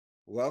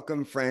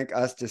Welcome, Frank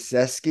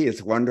Ostaseski.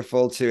 It's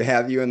wonderful to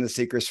have you in the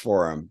Seekers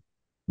Forum.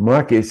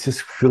 Mark, it's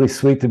just really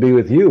sweet to be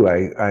with you.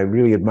 I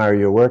really admire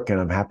your work and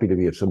I'm happy to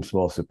be of some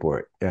small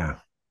support. Yeah.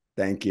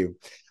 Thank you.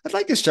 I'd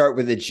like to start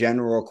with a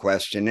general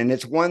question, and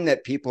it's one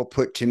that people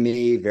put to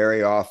me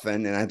very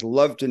often, and I'd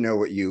love to know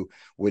what you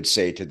would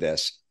say to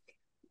this.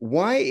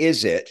 Why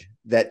is it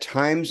that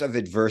times of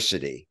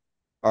adversity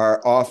are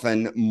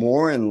often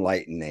more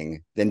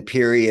enlightening than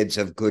periods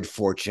of good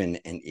fortune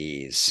and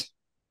ease?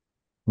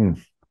 Hmm.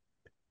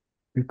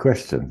 Good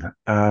question.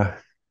 I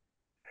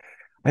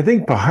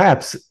think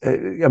perhaps,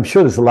 I'm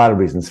sure there's a lot of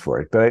reasons for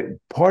it, but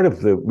part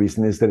of the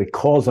reason is that it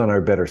calls on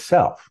our better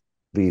self,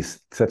 these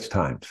such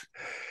times.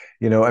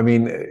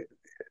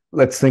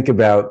 Let's think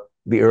about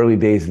the early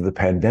days of the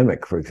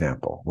pandemic, for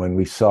example, when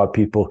we saw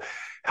people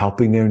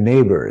helping their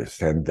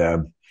neighbors and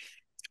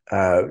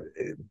uh,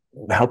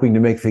 helping to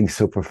make things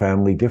so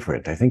profoundly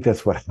different. I think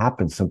that's what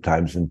happens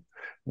sometimes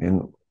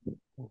in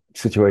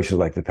situations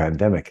like the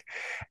pandemic.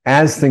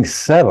 As things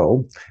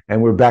settle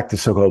and we're back to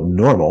so-called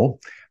normal,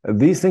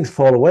 these things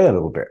fall away a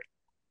little bit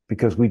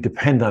because we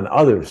depend on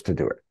others to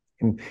do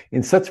it.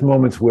 In such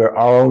moments where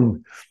our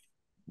own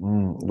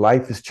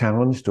life is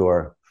challenged,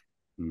 or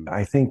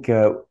I think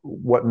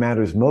what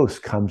matters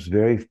most comes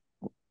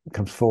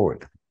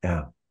forward.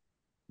 Yeah.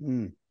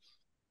 Mm.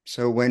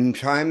 So when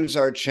times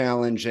are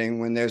challenging,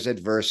 when there's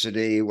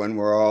adversity, when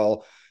we're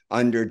all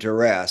under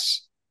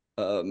duress,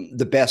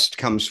 the best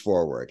comes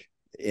forward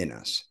in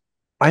us.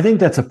 I think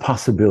that's a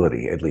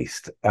possibility, at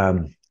least.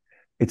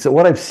 It's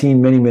what I've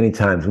seen many, many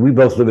times. We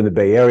both live in the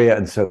Bay Area,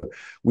 and so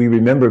we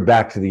remember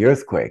back to the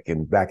earthquake,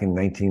 and back in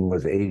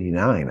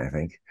 1989, I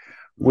think,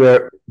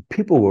 where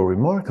people were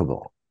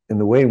remarkable in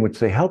the way in which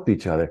they helped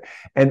each other.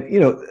 And,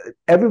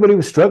 everybody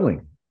was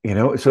struggling,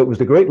 so it was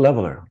the great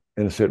leveler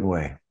in a certain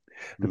way.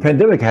 The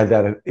pandemic had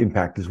that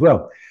impact as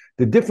well.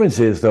 The difference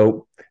is,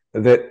 though,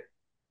 that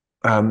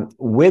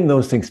when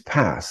those things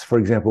pass, for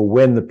example,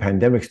 when the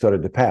pandemic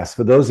started to pass,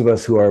 for those of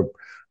us who are,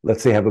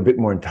 let's say, have a bit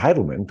more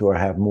entitlement or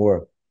have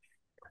more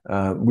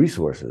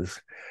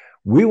resources,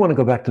 we want to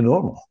go back to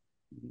normal.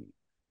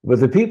 But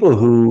the people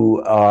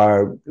who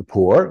are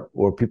poor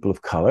or people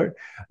of color,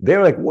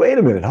 they're like, wait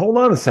a minute, hold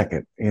on a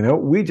second.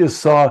 We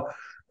just saw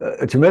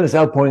a tremendous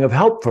outpouring of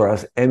help for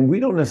us, and we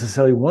don't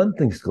necessarily want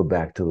things to go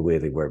back to the way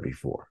they were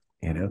before.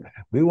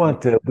 We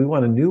want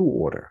a new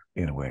order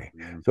in a way.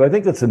 So I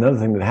think that's another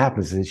thing that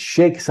happens. Is it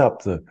shakes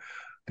up the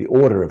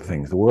order of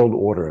things, the world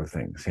order of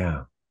things.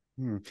 Yeah.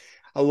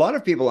 A lot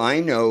of people I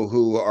know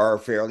who are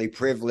fairly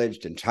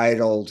privileged,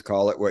 entitled,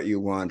 call it what you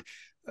want,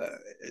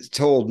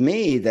 told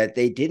me that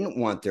they didn't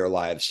want their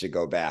lives to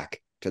go back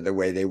to the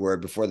way they were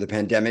before the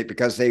pandemic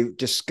because they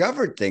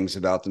discovered things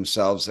about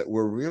themselves that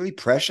were really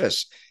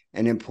precious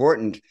and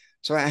important.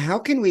 So how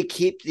can we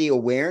keep the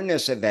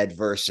awareness of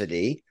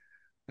adversity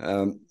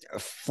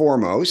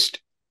foremost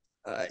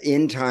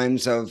in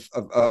times of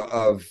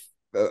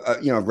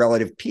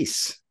relative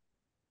peace?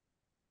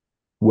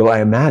 Well,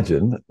 I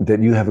imagine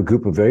that you have a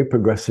group of very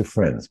progressive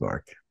friends,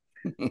 Mark,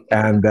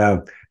 and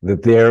that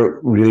they're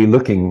really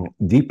looking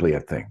deeply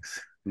at things.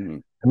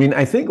 I mean,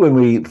 I think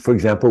for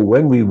example,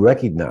 when we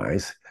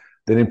recognize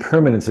that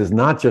impermanence is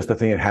not just a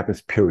thing that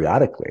happens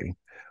periodically,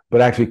 but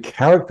actually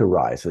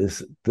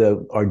characterizes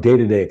our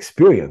day-to-day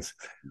experience,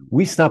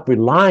 we stop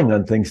relying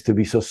on things to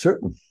be so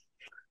certain.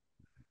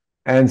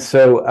 And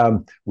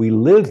so we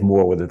live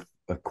more with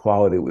the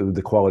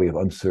quality of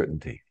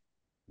uncertainty.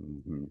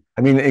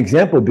 I mean, an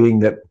example being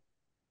that,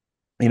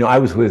 I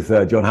was with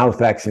John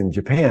Halifax in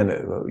Japan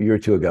a year or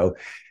two ago,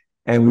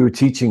 and we were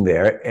teaching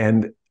there.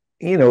 And,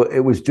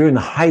 it was during the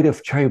height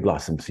of cherry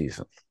blossom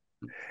season.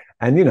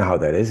 And you know how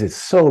that is. It's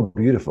so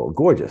beautiful,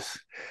 gorgeous.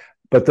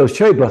 But those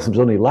cherry blossoms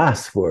only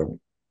last for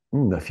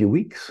a few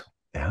weeks.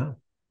 Yeah.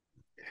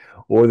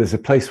 Or there's a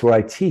place where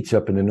I teach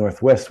up in the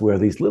Northwest where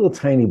these little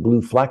tiny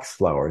blue flax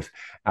flowers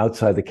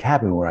outside the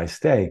cabin where I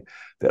stay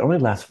that only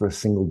last for a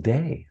single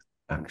day,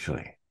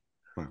 actually.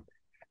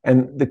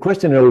 And the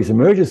question that always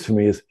emerges for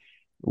me is,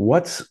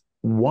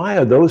 why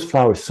are those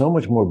flowers so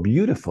much more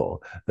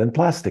beautiful than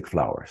plastic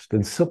flowers,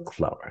 than silk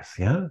flowers?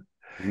 Yeah.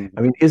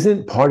 I mean,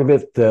 isn't part of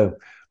it the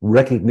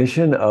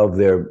recognition of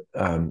their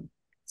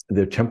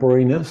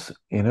temporariness,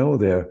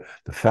 the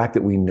fact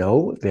that we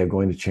know they're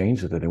going to change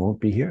so that they won't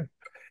be here?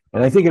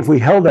 And I think if we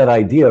held that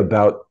idea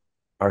about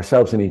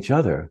ourselves and each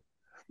other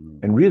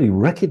and really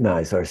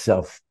recognize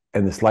ourselves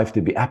and this life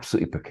to be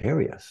absolutely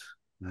precarious,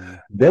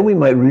 then we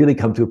might really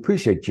come to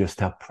appreciate just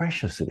how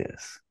precious it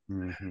is.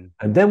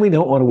 And then we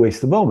don't want to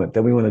waste the moment.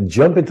 Then we want to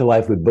jump into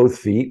life with both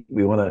feet.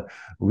 We want to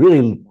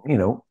really,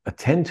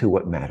 attend to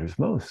what matters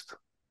most.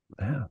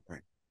 Yeah.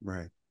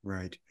 Right.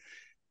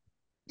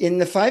 In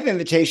the 5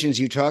 invitations,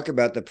 you talk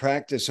about the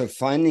practice of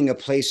finding a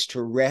place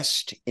to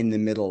rest in the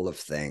middle of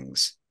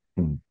things.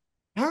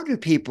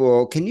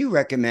 Can you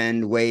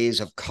recommend ways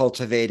of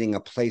cultivating a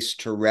place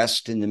to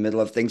rest in the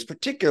middle of things,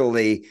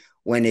 particularly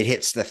when it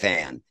hits the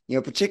fan,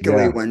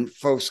 particularly when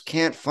folks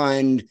can't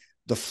find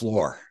the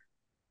floor?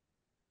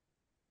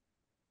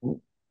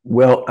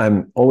 Well,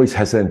 I'm always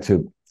hesitant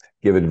to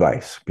give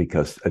advice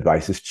because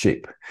advice is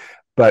cheap.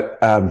 But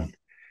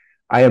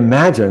I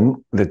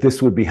imagine that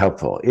this would be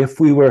helpful if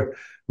we were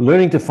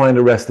learning to find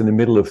a rest in the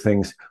middle of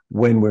things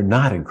when we're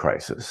not in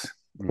crisis,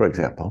 for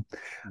example,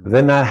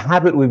 then that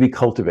habit would be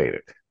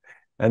cultivated.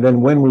 And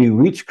then when we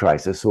reach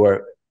crisis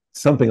or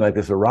something like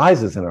this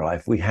arises in our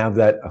life, we have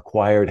that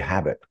acquired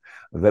habit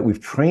that we've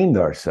trained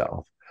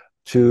ourselves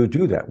to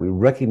do that. We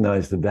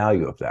recognize the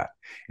value of that.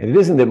 And it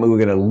isn't that we're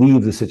going to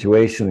leave the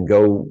situation and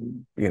go,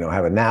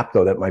 have a nap,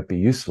 though that might be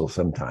useful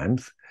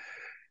sometimes.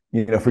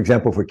 For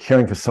example, if we're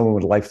caring for someone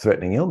with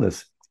life-threatening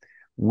illness,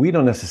 we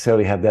don't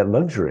necessarily have that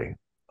luxury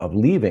of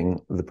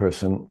leaving the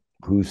person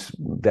who's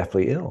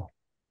deathly ill.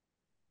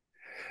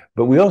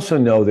 But we also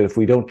know that if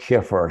we don't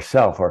care for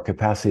ourselves, our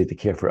capacity to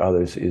care for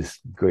others is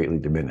greatly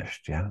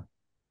diminished. Yeah.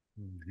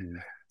 Mm-hmm.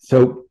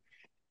 So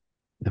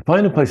to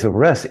find a place of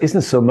rest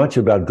isn't so much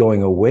about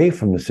going away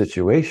from the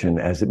situation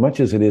as much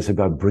as it is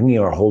about bringing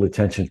our whole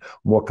attention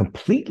more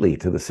completely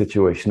to the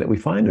situation that we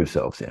find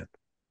ourselves in.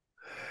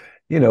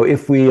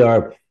 If we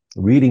are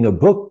reading a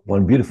book,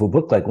 one beautiful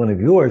book like one of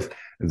yours,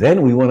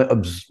 then we want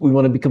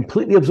to be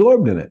completely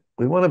absorbed in it.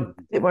 We want to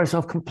give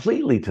ourselves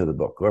completely to the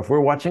book. Or if we're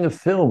watching a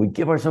film, we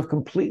give ourselves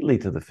completely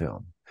to the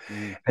film.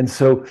 Mm. And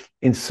so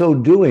in so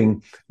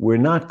doing, we're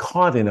not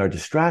caught in our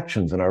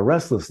distractions and our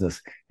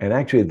restlessness. And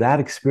actually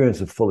that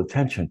experience of full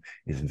attention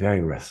is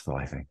very restful,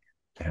 I think.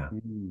 Yeah.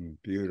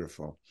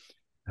 Beautiful.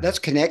 That's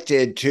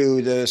connected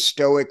to the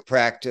Stoic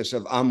practice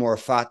of amor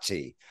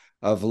fati,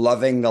 of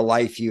loving the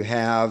life you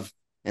have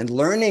and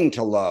learning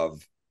to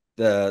love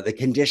the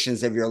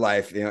conditions of your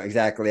life,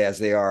 exactly as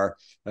they are.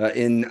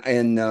 In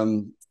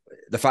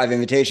the 5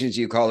 invitations,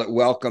 you call it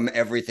welcome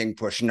everything,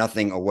 push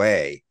nothing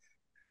away.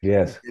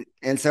 Yes.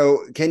 And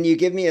so can you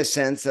give me a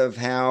sense of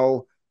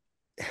how,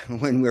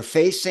 when we're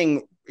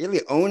facing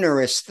really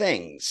onerous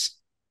things,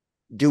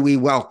 do we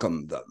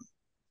welcome them?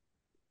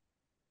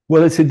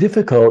 Well, it's a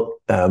difficult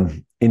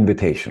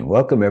invitation.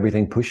 Welcome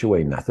everything, push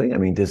away nothing. I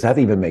mean, does that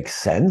even make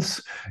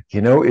sense?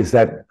 Is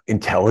that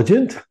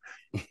intelligent?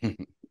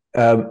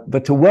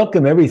 But to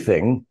welcome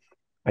everything,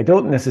 I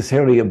don't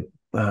necessarily, I'm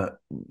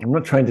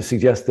not trying to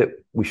suggest that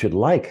we should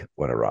like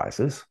what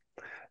arises.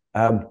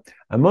 I'm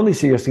only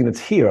suggesting it's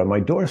here on my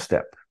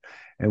doorstep.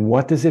 And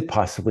what does it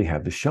possibly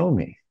have to show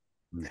me?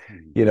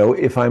 Mm-hmm.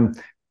 If I'm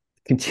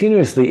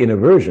continuously in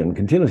aversion,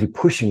 continuously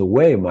pushing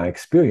away my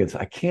experience,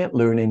 I can't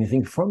learn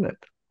anything from it.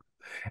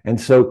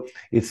 And so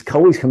it's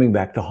always coming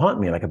back to haunt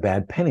me like a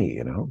bad penny,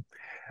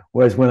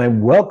 Whereas when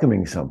I'm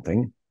welcoming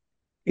something,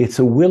 it's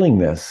a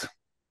willingness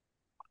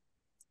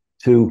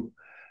to,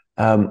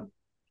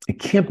 it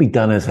can't be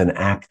done as an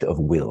act of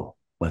will,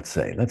 let's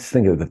say. Let's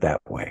think of it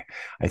that way.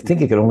 I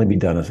think it can only be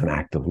done as an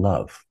act of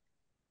love.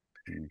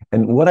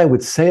 And what I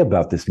would say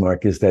about this,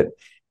 Mark, is that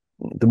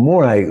the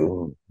more I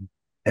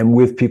am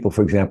with people,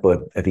 for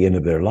example, at the end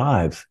of their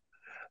lives,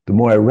 the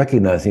more I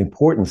recognize the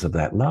importance of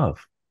that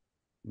love.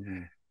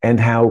 Mm-hmm. And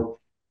how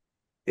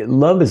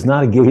love is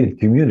not a gated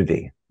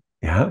community.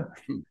 Yeah.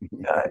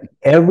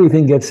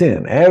 Everything gets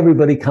in,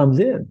 everybody comes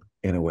in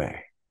a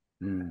way.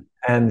 Mm.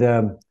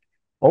 And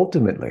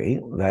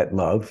ultimately, that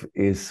love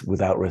is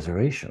without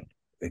reservation.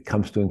 It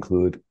comes to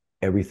include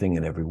everything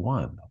and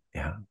everyone.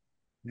 Yeah.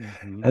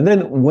 Mm-hmm. And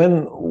then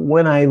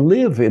when I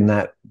live in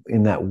that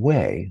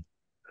way,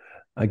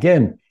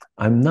 again,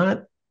 I'm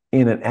not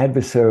in an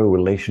adversarial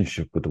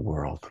relationship with the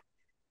world.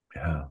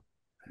 Yeah.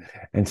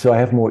 And so I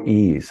have more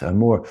ease. I'm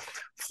more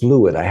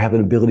fluid. I have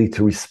an ability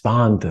to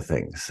respond to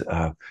things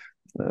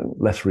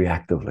less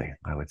reactively,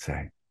 I would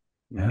say.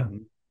 Yeah. Mm-hmm.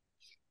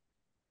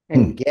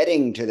 And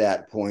getting to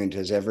that point,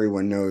 as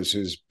everyone knows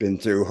who's been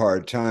through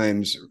hard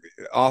times,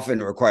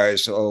 often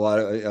requires a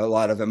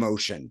lot of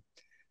emotion.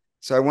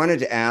 So I wanted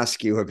to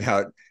ask you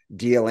about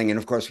dealing, and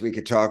of course we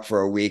could talk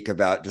for a week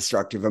about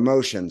destructive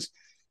emotions.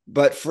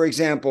 But for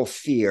example,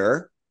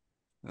 fear,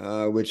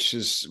 which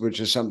is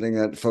something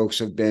that folks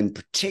have been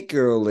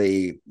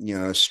particularly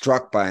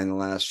struck by in the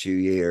last few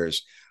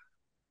years.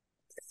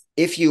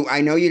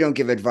 I know you don't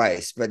give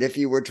advice, but if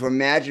you were to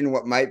imagine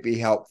what might be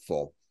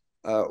helpful,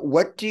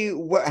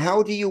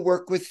 how do you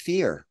work with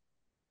fear?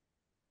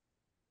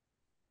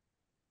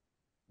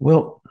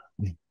 Well,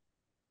 of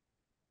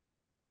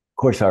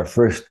course, our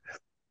first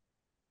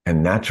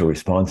and natural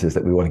response is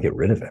that we want to get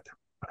rid of it,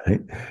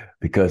 right?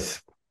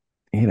 Because,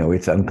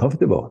 it's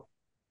uncomfortable.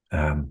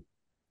 Of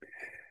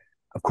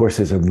course,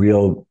 there's a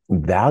real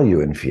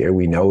value in fear.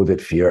 We know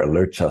that fear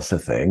alerts us to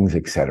things,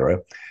 etc.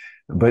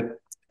 But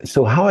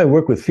so how I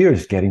work with fear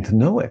is getting to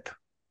know it.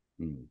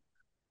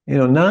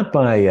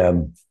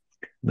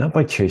 Not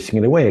by chasing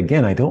it away.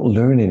 Again, I don't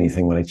learn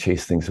anything when I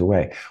chase things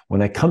away.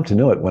 When I come to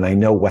know it, when I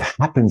know what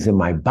happens in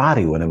my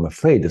body when I'm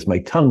afraid, does my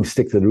tongue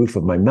stick to the roof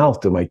of my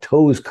mouth? Do my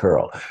toes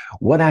curl?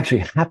 What actually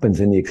happens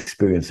in the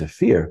experience of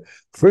fear?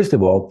 First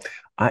of all,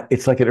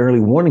 it's like an early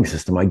warning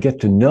system. I get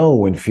to know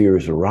when fear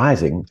is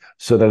arising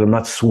so that I'm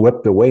not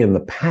swept away in the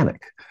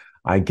panic.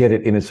 I get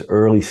it in its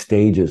early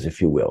stages,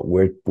 if you will,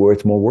 where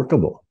it's more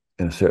workable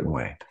in a certain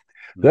way.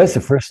 So that's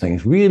the first thing,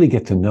 is really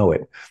get to know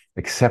it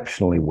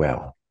exceptionally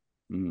well.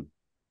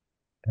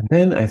 And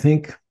then I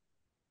think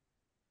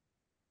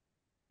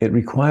it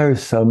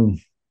requires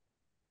some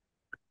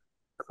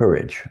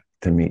courage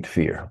to meet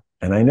fear.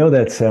 And I know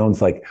that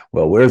sounds like,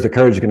 well, where's the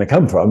courage going to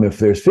come from if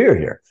there's fear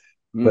here?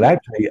 But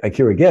actually,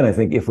 here again, I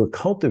think if we're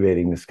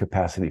cultivating this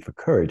capacity for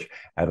courage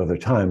at other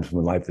times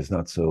when life is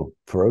not so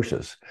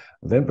ferocious,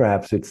 then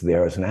perhaps it's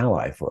there as an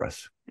ally for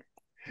us.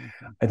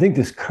 I think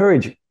this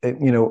courage,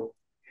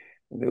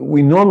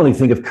 we normally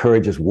think of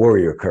courage as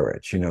warrior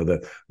courage,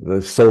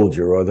 the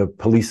soldier or the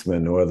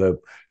policeman or the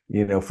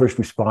first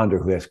responder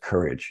who has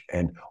courage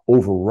and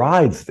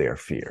overrides their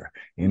fear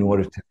in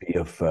order to be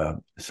of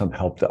some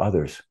help to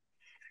others.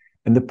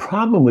 And the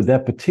problem with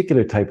that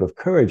particular type of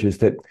courage is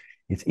that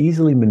it's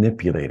easily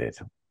manipulated.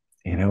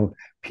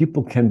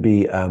 People can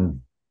be,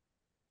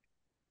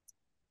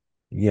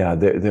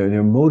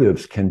 their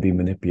motives can be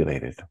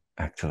manipulated,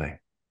 actually.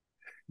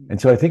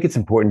 And so I think it's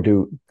important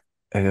to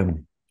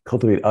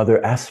cultivate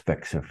other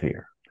aspects of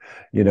fear.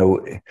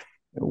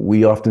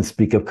 We often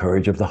speak of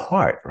courage of the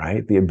heart,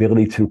 right? The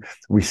ability to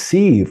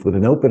receive with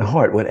an open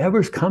heart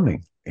whatever's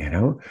coming,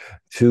 to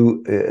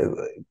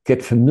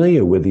get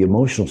familiar with the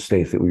emotional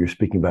states that we were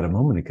speaking about a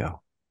moment ago.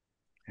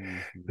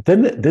 But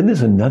then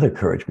there's another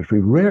courage, which we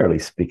rarely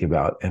speak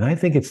about, and I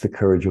think it's the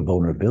courage of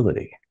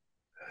vulnerability,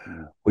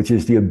 which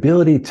is the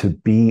ability to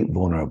be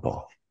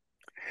vulnerable.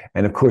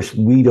 And of course,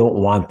 we don't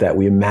want that.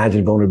 We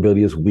imagine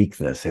vulnerability as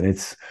weakness, and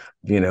it's,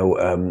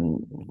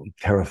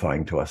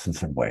 terrifying to us in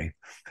some way.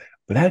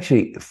 But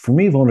actually, for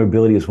me,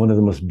 vulnerability is one of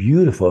the most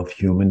beautiful of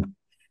human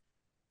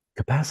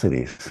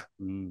capacities.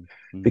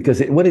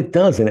 Because what it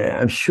does, and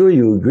I'm sure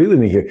you agree with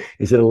me here,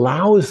 is it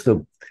allows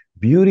the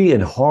beauty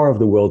and horror of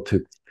the world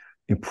to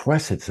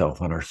impress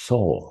itself on our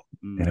soul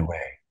in a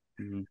way,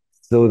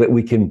 so that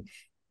we can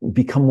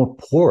become more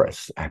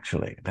porous,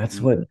 actually. That's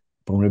what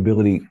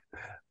vulnerability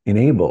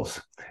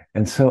enables.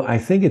 And so I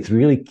think it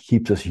really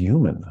keeps us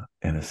human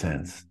in a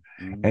sense.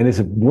 And it's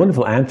a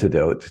wonderful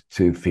antidote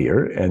to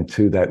fear and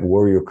to that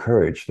warrior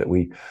courage that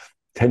we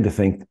tend to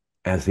think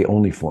as the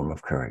only form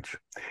of courage.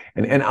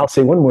 And I'll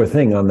say one more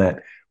thing on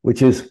that,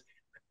 which is,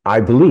 I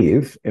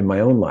believe in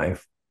my own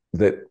life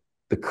that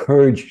the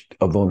courage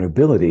of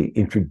vulnerability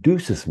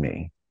introduces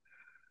me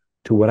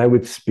to what I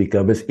would speak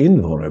of as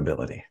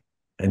invulnerability.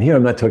 And here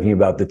I'm not talking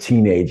about the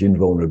teenage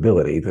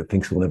invulnerability that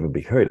thinks we'll never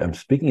be hurt. I'm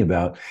speaking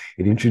about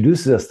it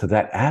introduces us to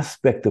that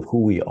aspect of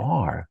who we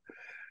are,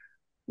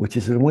 which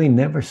is in a way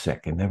never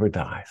sick and never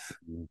dies.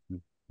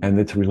 And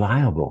that's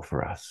reliable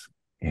for us,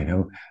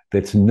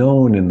 that's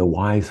known in the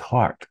wise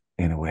heart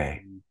in a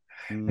way.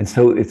 And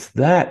so it's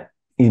that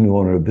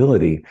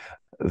invulnerability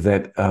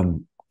that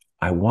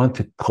I want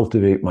to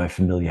cultivate my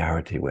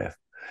familiarity with.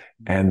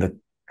 And the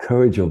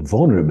courage of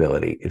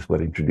vulnerability is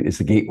what is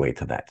the gateway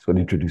to that. It's what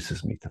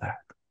introduces me to that.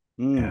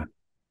 Yeah.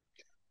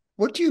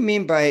 What do you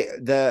mean by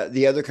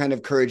the other kind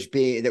of courage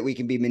being that we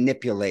can be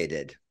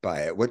manipulated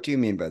by it? What do you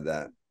mean by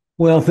that?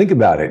 Well, think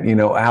about it.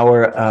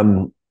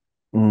 Our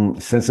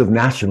sense of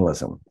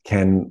nationalism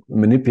can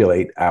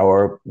manipulate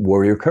our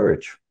warrior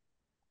courage.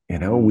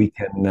 We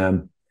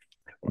can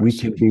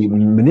be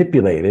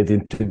manipulated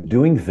into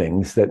doing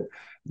things that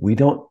we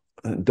don't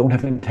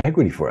have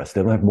integrity for us.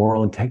 They don't have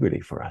moral integrity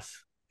for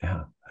us.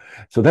 Yeah.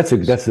 So that's a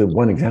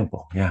one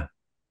example. Yeah.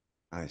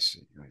 I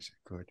see.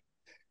 Good.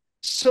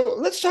 So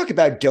let's talk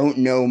about don't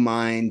know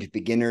mind,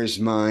 beginner's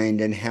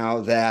mind, and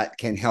how that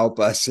can help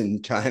us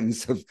in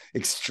times of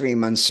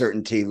extreme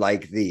uncertainty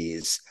like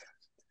these.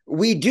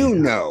 We do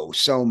know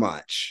so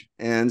much.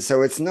 And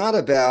so it's not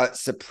about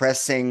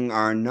suppressing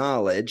our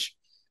knowledge.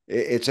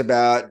 It's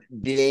about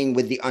being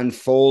with the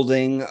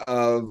unfolding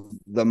of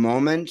the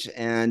moment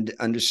and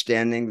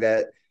understanding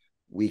that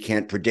we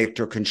can't predict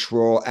or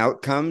control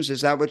outcomes. Is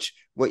that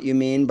what you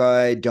mean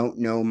by don't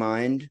know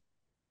mind?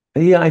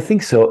 Yeah, I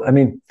think so. I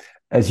mean,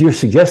 as you're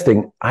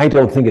suggesting, I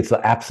don't think it's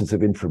the absence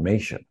of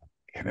information.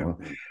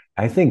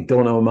 I think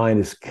don't know mind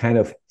is kind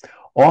of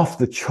off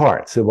the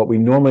charts of what we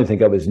normally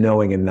think of as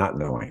knowing and not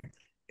knowing.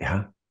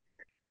 Yeah,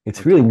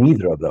 it's really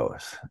neither of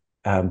those.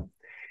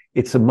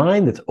 It's a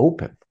mind that's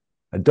open.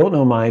 A don't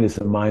know mind is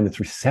a mind that's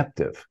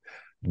receptive,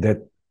 that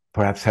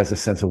perhaps has a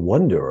sense of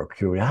wonder or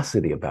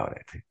curiosity about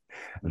it,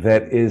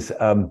 that is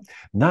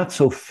not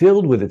so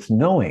filled with its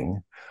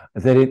knowing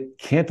that it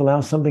can't allow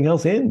something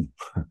else in.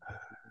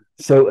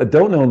 So a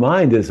don't know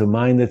mind is a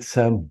mind that's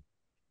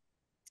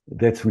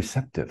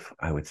receptive,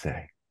 I would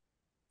say.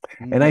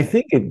 And I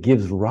think it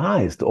gives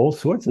rise to all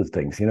sorts of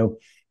things. Here's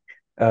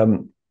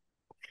an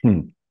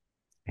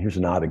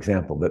odd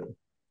example, but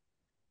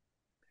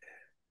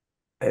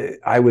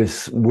I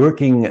was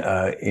working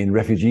in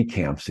refugee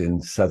camps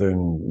in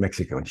southern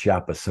Mexico, in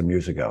Chiapas, some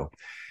years ago,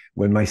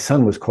 when my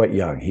son was quite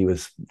young. He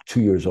was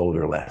 2 years old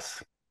or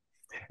less.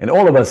 And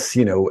all of us,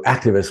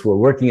 activists were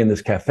working in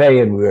this cafe,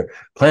 and we were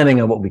planning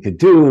on what we could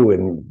do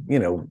and,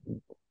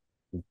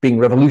 being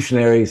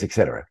revolutionaries,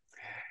 etc.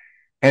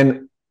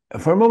 And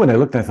for a moment, I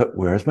looked and I thought,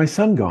 where's my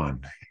son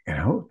gone?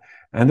 And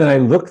then I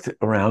looked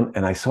around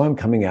and I saw him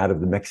coming out of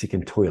the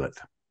Mexican toilet,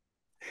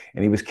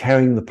 and he was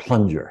carrying the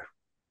plunger.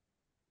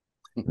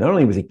 Not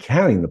only was he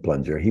carrying the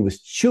plunger, he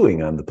was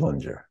chewing on the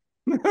plunger.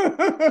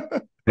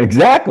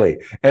 Exactly.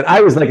 And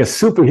I was like a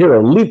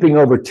superhero leaping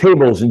over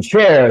tables and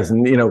chairs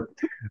and,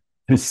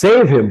 to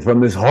save him from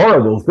this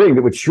horrible thing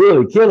that would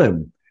surely kill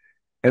him.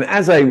 And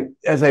as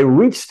I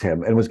reached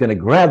him and was going to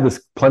grab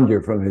this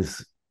plunger from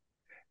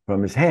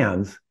his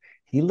hands,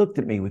 he looked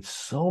at me with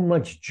so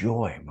much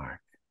joy,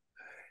 Mark.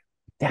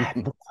 Dad,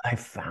 look what I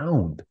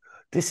found.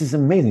 This is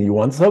amazing. You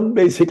want some,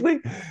 basically?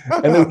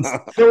 And there was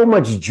so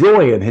much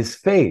joy in his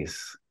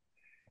face.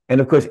 And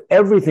of course,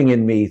 everything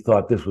in me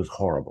thought this was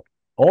horrible.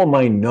 All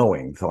my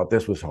knowing thought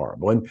this was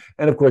horrible.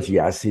 And of course,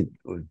 yes, he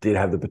did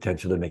have the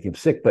potential to make him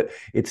sick, but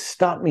it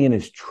stopped me in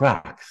his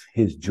tracks,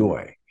 his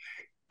joy.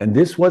 And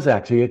this was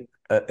actually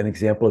an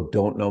example of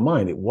don't know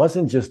mind. It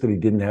wasn't just that he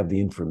didn't have the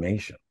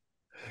information.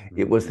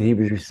 It was that he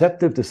was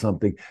receptive to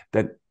something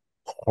that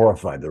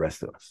horrified the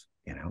rest of us,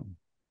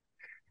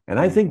 And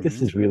I think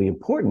this is really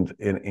important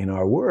in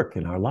our work,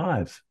 in our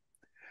lives.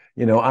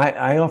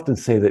 I often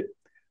say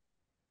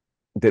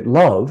that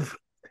love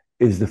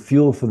is the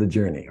fuel for the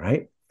journey,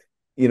 right?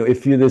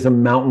 If there's a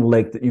mountain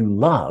lake that you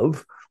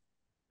love,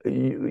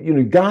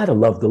 you got to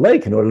love the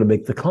lake in order to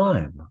make the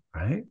climb,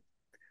 right?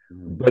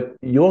 But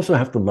you also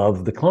have to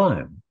love the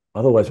climb.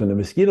 Otherwise, when the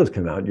mosquitoes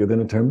come out, you're going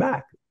to turn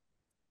back.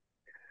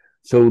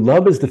 So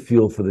love is the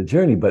fuel for the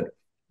journey, but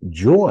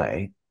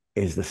joy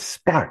is the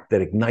spark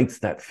that ignites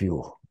that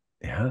fuel.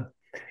 Yeah.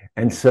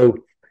 And so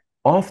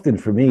often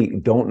for me,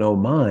 don't know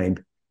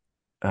mind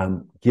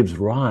gives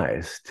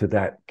rise to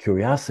that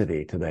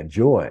curiosity, to that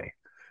joy.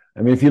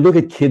 I mean, if you look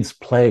at kids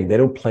playing, they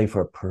don't play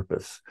for a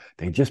purpose.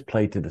 They just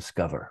play to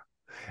discover.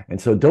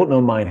 And so don't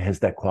know mind has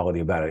that quality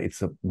about it.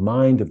 It's a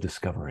mind of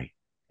discovery.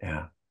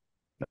 Yeah.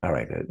 All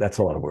right. That's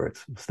a lot of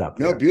words. Stop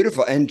there. No,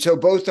 beautiful. And so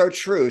both are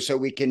true. So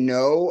we can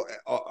know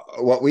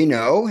what we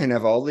know and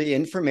have all the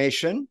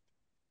information.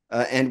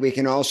 And we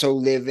can also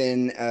live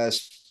in a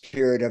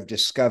spirit of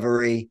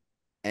discovery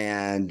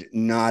and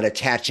not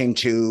attaching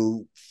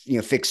to,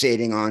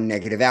 fixating on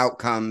negative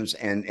outcomes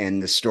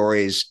and the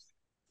stories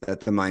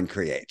that the mind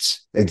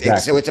creates. Exactly.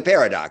 So it's a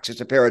paradox.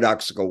 It's a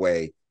paradoxical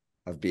way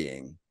of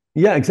being.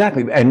 Yeah,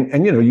 exactly.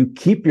 And you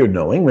keep your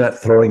knowing. We're not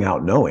throwing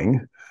out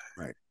knowing.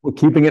 Right. We're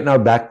keeping it in our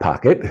back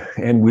pocket,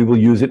 and we will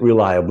use it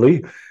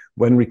reliably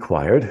when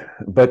required.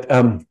 But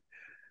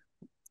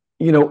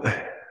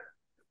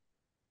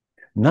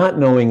not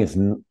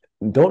knowing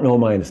don't know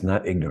mind is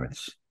not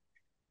ignorance.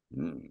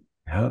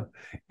 Yeah?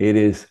 It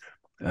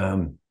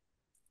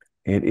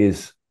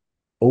is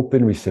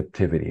open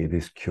receptivity. It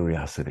is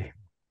curiosity.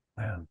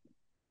 Yeah.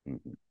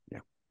 Yeah.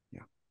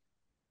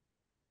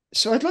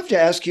 So I'd love to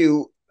ask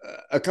you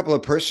a couple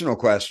of personal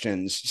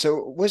questions.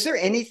 So was there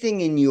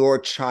anything in your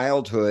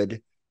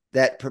childhood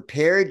that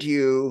prepared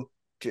you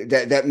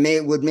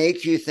would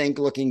make you think,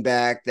 looking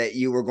back, that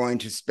you were going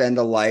to spend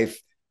a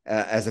life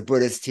as a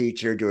Buddhist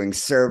teacher, doing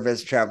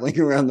service, traveling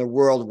around the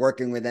world,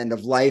 working with end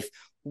of life?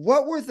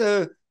 What were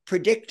the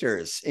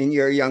predictors in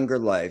your younger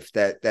life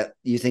that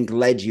you think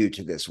led you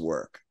to this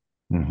work?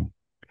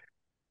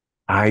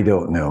 I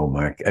don't know,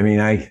 Mark. I mean,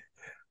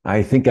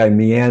 I think I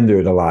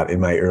meandered a lot in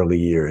my early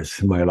years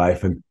in my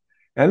life, and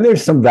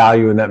there's some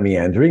value in that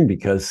meandering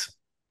because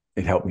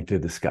it helped me to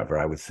discover,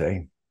 I would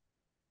say.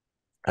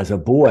 As a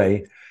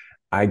boy,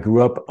 I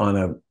grew up on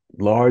a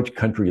large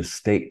country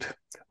estate.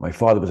 My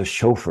father was a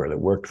chauffeur that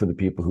worked for the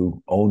people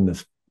who owned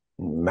this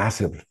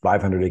massive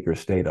 500-acre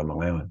estate on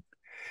Long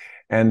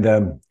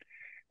Island.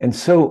 And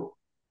so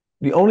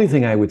the only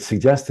thing I would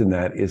suggest in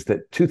that is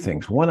that two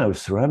things. One, I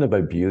was surrounded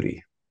by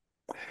beauty.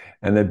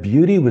 And the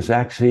beauty was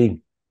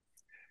actually,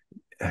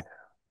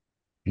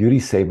 beauty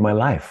saved my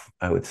life,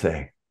 I would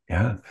say.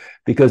 Yeah.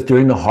 Because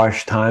during the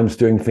harsh times,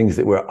 during things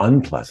that were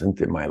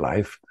unpleasant in my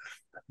life,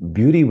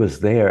 beauty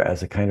was there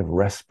as a kind of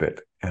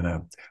respite and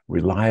a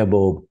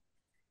reliable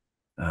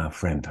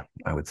friend,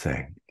 I would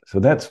say.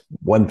 So that's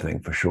one thing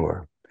for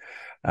sure.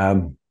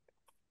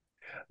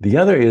 The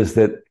other is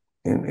that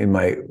in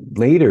my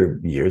later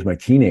years, my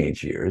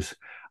teenage years,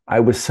 I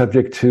was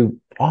subject to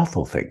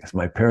awful things.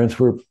 My parents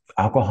were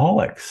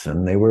alcoholics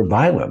and they were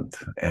violent.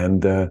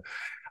 And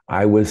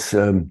I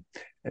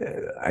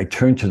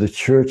turned to the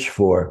church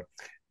for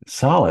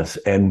solace,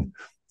 and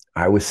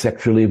I was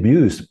sexually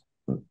abused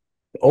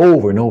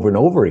over and over and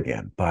over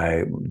again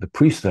by the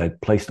priest that I'd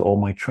placed all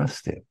my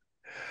trust in.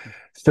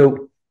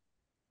 So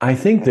I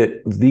think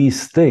that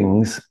these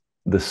things,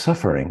 the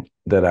suffering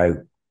that I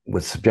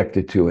was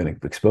subjected to and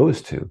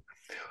exposed to,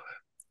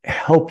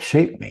 helped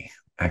shape me,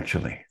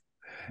 actually.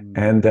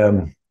 And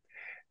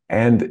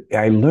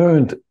I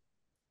learned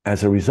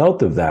as a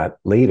result of that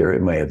later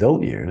in my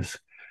adult years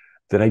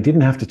that I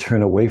didn't have to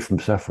turn away from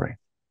suffering,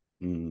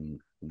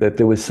 that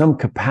there was some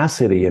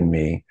capacity in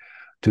me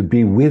to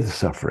be with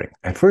suffering.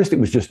 At first, it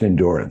was just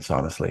endurance,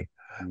 honestly,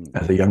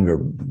 as a younger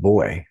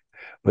boy.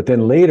 But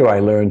then later, I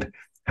learned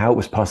how it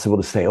was possible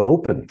to stay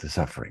open to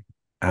suffering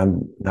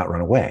and not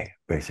run away,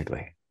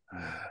 basically,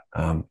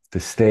 to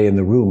stay in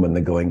the room when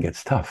the going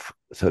gets tough,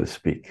 so to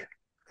speak.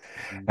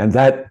 And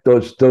that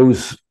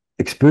those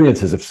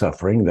experiences of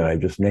suffering that I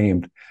just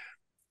named,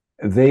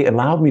 they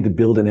allowed me to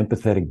build an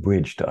empathetic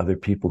bridge to other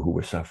people who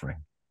were suffering.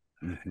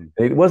 Mm-hmm.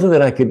 It wasn't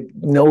that I could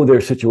know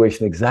their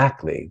situation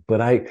exactly,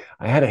 but I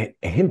had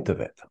a hint of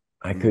it.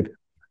 I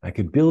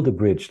could build a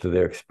bridge to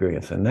their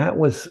experience, and that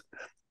was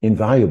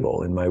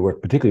invaluable in my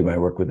work, particularly my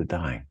work with the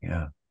dying.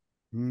 Yeah.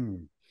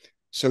 Mm.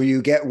 So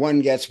one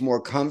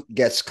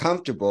gets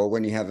comfortable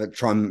when you have a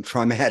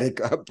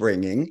traumatic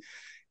upbringing.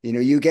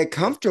 You get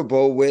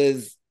comfortable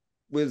with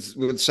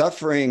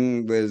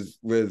suffering, with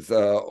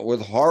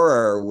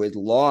horror, with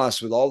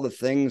loss, with all the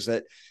things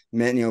that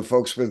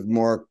folks with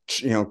more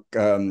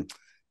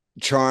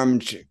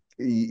charmed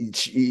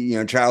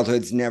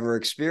childhoods never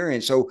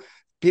experienced. So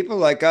people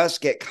like us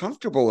get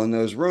comfortable in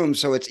those rooms,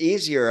 so it's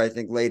easier, I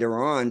think,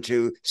 later on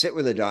to sit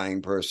with a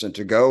dying person,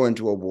 to go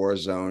into a war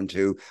zone,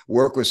 to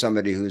work with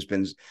somebody who's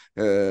been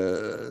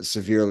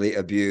severely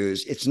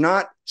abused. It's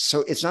not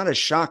as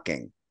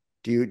shocking.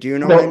 Do you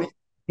know what I mean?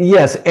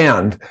 Yes,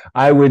 and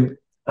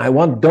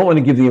don't want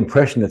to give the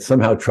impression that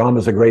somehow trauma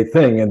is a great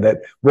thing, and that,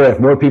 well, if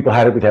more people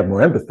had it, we'd have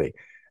more empathy.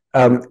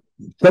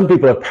 Some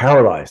people are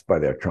paralyzed by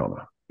their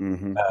trauma,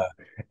 mm-hmm.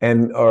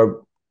 And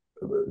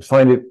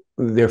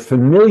they're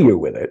familiar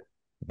with it,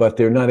 but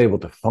they're not able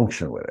to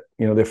function with it.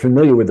 They're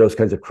familiar with those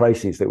kinds of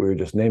crises that we were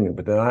just naming,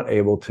 but they're not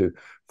able to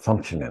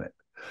function in it.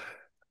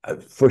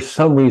 For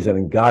some reason,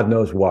 and God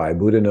knows why,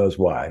 Buddha knows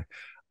why,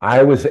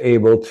 I was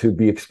able to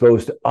be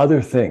exposed to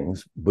other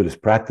things,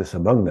 Buddhist practice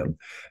among them,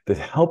 that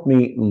helped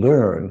me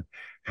learn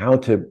how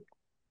to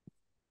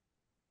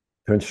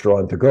turn straw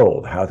into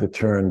gold, how to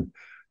turn,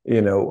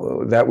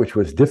 that which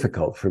was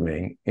difficult for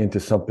me into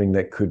something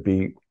that could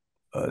be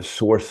a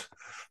source,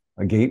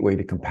 a gateway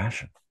to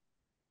compassion.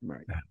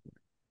 Right.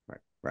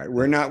 Right.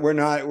 We're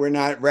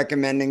not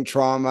recommending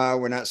trauma.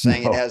 We're not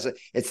saying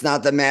it's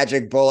not the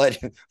magic bullet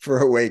for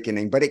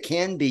awakening, but it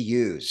can be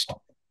used.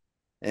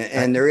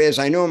 And there is,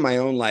 I know in my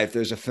own life,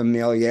 there's a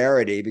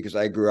familiarity, because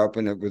I grew up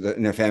in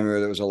a family where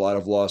there was a lot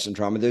of loss and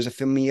trauma. There's a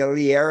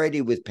familiarity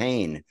with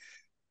pain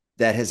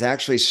that has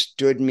actually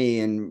stood me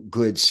in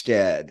good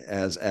stead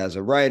as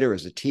a writer,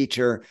 as a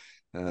teacher,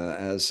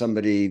 as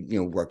somebody,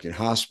 worked in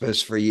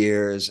hospice for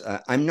years.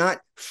 I'm not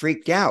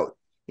freaked out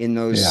in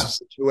those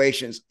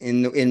situations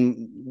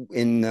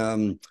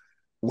in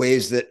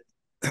ways that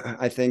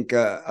I think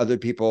other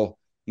people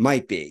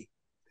might be.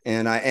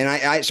 And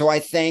so I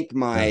thank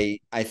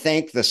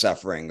the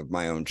suffering of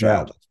my own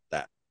childhood.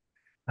 That.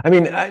 I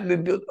mean,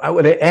 I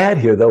would add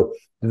here, though,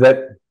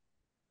 that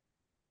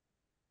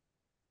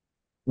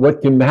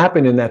what can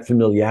happen in that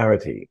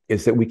familiarity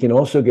is that we can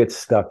also get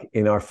stuck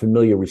in our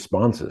familiar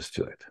responses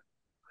to it.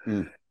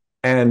 Mm.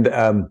 And,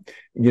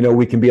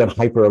 we can be on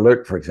hyper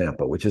alert, for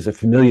example, which is a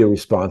familiar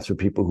response for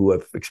people who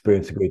have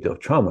experienced a great deal of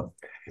trauma.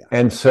 Yeah.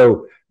 And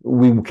so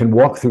we can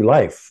walk through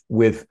life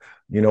with,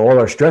 all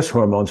our stress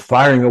hormones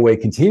firing away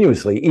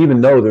continuously, even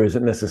though there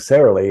isn't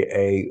necessarily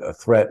a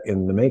threat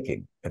in the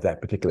making at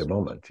that particular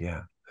moment.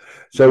 Yeah.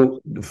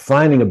 So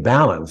finding a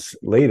balance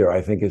later,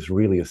 I think, is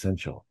really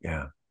essential.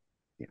 Yeah.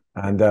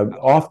 And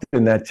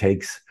often that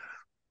takes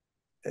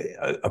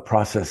a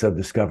process of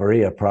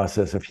discovery, a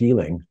process of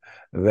healing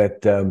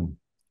that,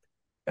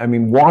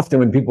 often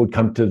when people would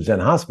come to Zen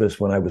Hospice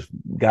when I was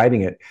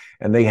guiding it,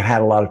 and they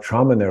had a lot of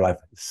trauma in their life,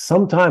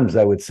 sometimes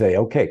I would say,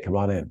 okay, come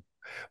on in.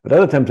 But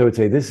other times I would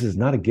say, this is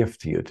not a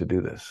gift to you to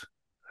do this.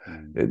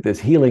 There's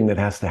healing that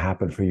has to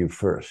happen for you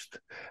first.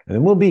 And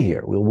then we'll be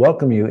here. We'll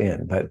welcome you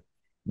in. But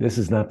this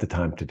is not the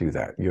time to do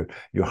that.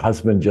 Your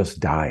husband just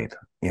died,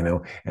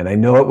 and I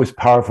know it was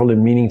powerful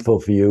and meaningful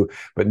for you,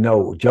 but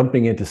no,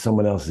 jumping into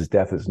someone else's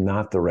death is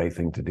not the right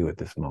thing to do at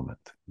this moment.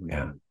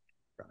 Yeah.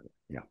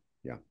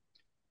 Yeah.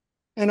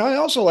 And I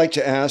also like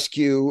to ask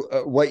you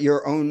what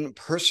your own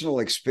personal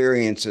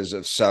experiences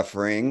of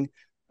suffering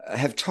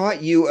have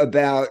taught you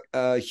about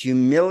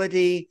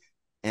humility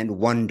and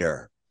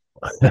wonder.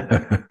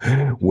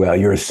 Well,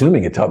 you're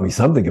assuming it taught me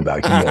something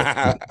about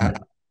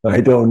humility.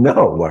 I don't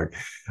know, Mark.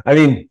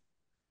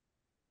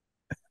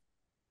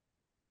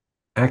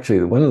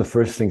 Actually, one of the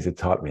first things it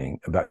taught me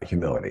about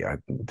humility, I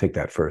take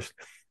that first,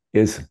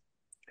 is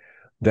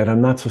that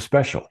I'm not so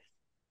special.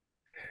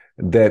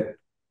 That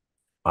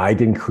I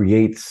didn't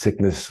create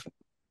sickness,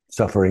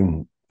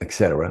 suffering,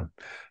 etc.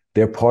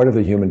 They're part of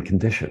the human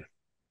condition.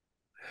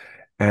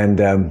 And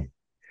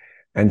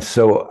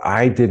so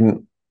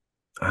I'm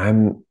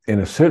in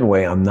a certain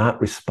way, I'm not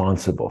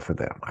responsible for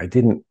them. I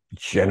didn't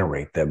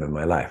generate them in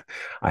my life.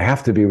 I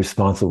have to be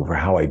responsible for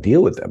how I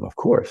deal with them, of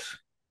course.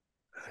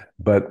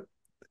 But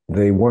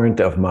they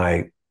weren't of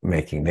my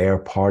making. They are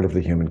part of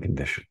the human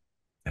condition.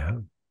 Yeah.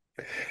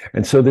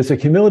 And so there's a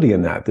humility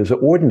in that. There's an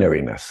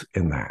ordinariness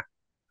in that.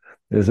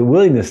 There's a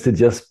willingness to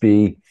just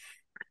be,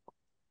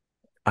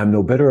 I'm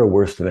no better or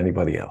worse than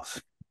anybody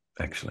else,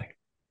 actually.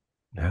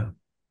 Yeah.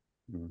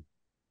 Mm.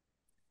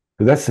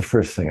 So that's the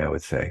first thing I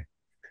would say.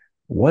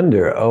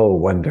 Wonder, oh,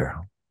 wonder.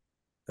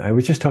 I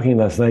was just talking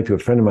last night to a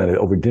friend of mine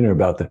over dinner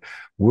about the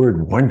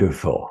word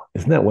wonderful.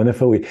 Isn't that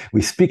wonderful?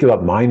 We speak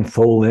about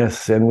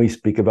mindfulness and we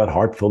speak about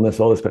heartfulness,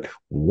 all this, but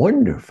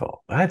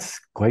wonderful, that's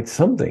quite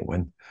something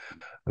when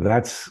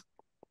that's,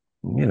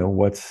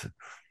 what's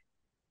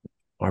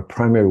our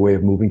primary way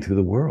of moving through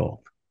the world.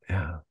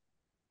 Yeah.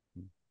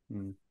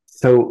 Mm.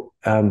 So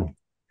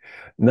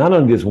not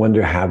only does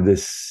wonder have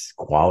this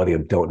quality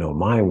of don't know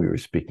mind we were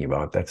speaking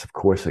about, that's of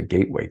course a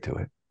gateway to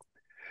it,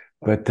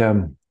 but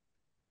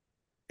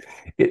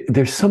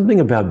there's something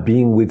about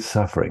being with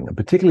suffering,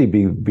 particularly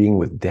being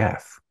with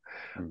death,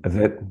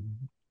 that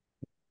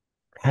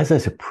has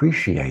us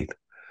appreciate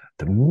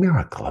the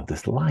miracle of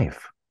this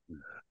life.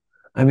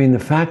 I mean, the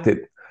fact that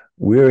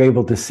we're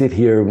able to sit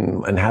here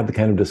and have the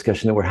kind of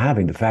discussion that we're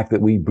having, the fact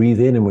that we breathe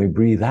in and we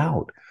breathe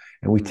out,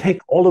 and we take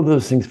all of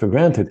those things for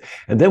granted.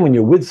 And then when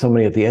you're with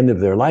somebody at the end of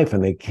their life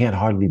and they can't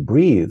hardly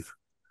breathe,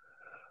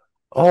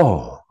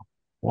 oh,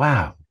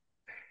 wow.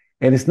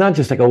 And it's not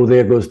just like, oh,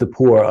 there goes the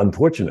poor,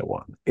 unfortunate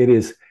one.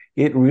 It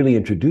really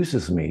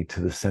introduces me to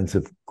the sense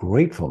of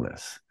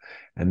gratefulness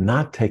and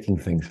not taking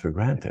things for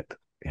granted.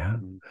 Yeah.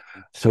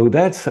 So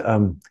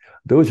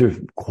those are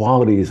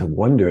qualities of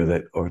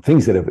wonder or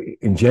things that have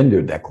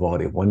engendered that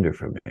quality of wonder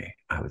for me,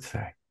 I would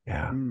say.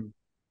 Yeah.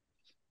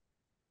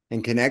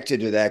 And connected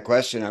to that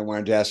question, I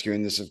wanted to ask you,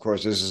 and this, of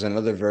course, this is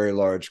another very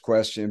large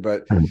question,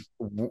 but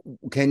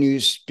can you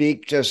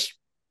speak just,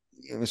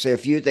 say a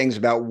few things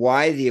about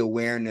why the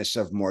awareness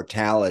of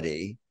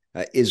mortality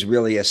is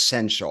really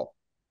essential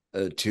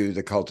to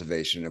the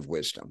cultivation of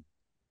wisdom?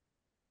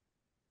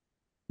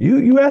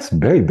 You ask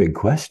very big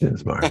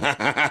questions, Mark.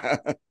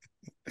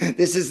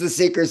 This is the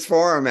Seeker's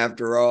Forum,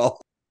 after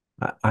all.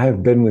 I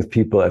have been with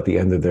people at the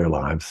end of their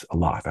lives a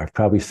lot. I've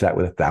probably sat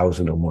with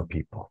 1,000 or more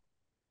people.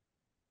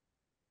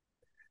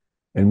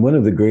 And one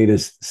of the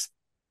greatest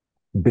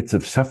bits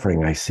of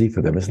suffering I see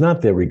for them is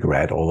not their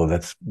regret, although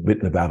that's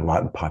written about a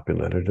lot in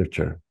popular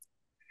literature.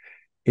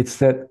 It's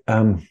that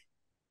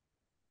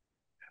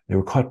they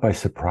were caught by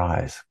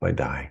surprise by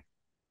dying,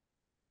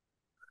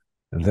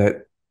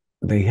 that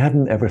they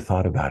hadn't ever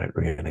thought about it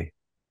really.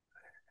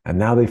 And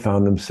now they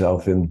found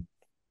themselves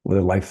with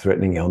a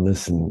life-threatening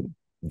illness and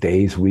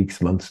days,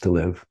 weeks, months to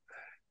live.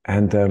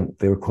 And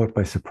they were caught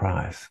by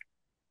surprise.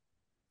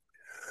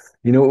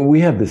 You know, we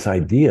have this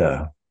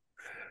idea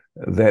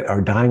that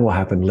our dying will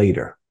happen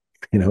later,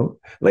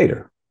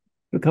 later.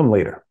 It'll come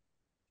later.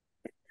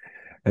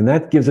 And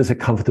that gives us a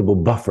comfortable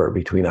buffer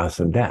between us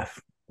and death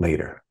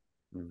later,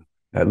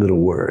 that little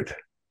word.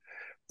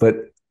 But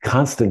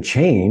constant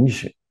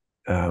change,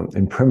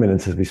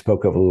 impermanence, as we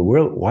spoke of a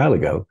little while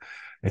ago,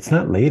 it's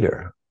not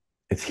later.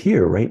 It's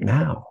here right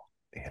now,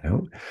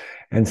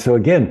 And so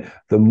again,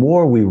 the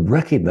more we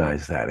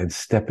recognize that and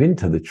step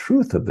into the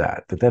truth of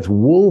that's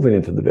woven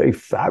into the very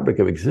fabric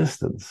of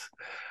existence,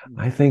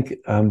 I think,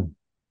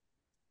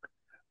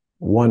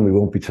 one, we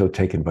won't be so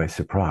taken by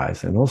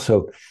surprise. And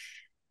also,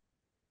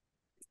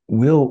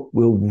 we'll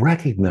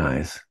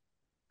recognize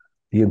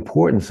the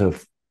importance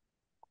of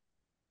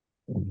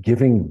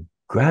giving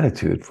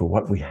gratitude for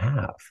what we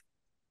have.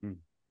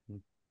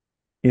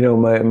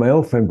 My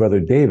old friend, Brother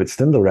David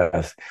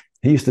Stindelrest,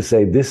 he used to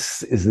say,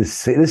 this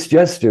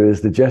gesture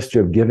is the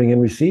gesture of giving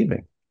and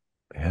receiving.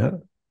 Yeah.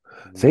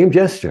 Same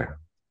gesture,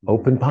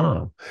 open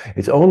palm.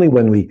 It's only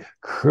when we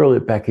curl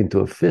it back into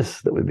a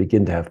fist that we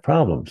begin to have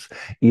problems.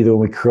 Either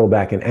when we curl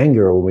back in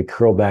anger or when we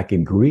curl back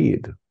in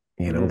greed,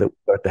 that we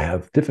start to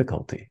have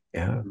difficulty.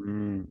 Yeah.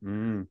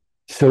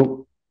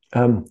 So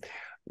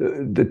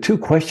the two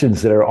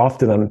questions that are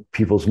often on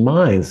people's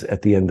minds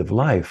at the end of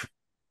life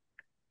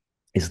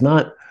is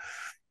not,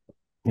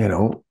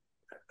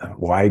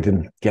 why I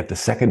didn't get the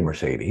second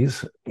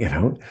Mercedes,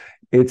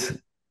 it's,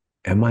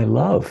 am I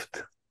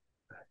loved?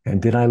 And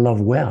did I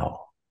love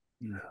well?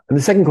 And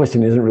the second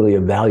question isn't really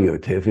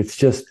evaluative. It's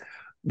just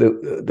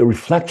the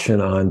reflection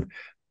on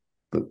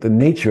the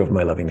nature of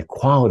my loving, the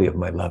quality of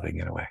my loving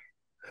in a way.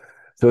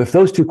 So if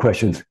those two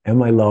questions,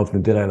 am I loved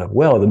and did I love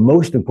well, the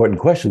most important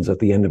questions at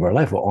the end of our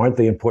life, well, aren't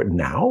they important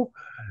now?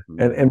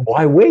 And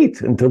why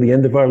wait until the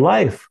end of our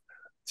life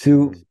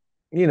to,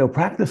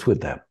 practice with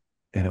them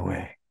in a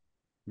way?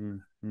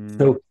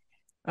 So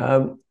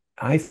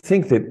I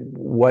think that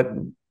what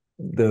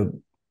the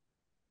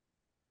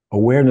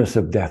awareness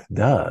of death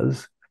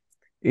does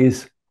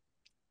is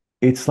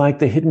it's like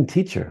the hidden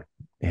teacher,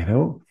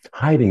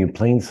 hiding in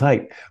plain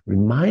sight,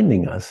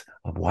 reminding us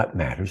of what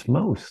matters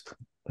most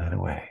in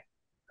a way.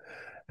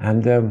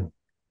 And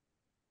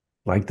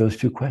like those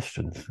two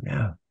questions,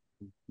 yeah.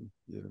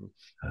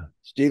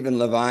 Stephen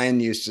Levine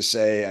used to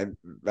say,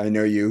 I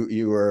know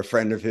you were a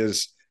friend of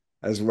his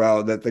as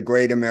well, that the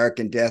great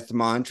American death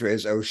mantra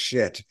is, oh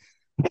shit.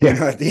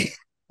 Yeah.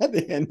 At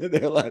the end of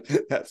their life,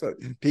 that's what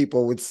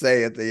people would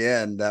say at the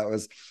end.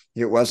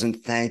 It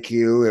wasn't thank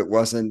you. It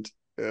wasn't,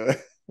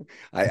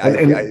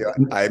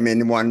 I'm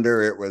in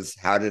wonder. It was,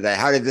 how did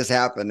this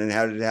happen? And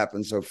how did it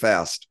happen so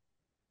fast?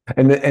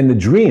 And the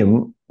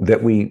dream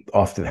that we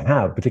often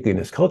have, particularly in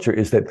this culture,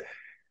 is that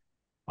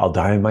I'll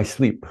die in my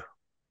sleep.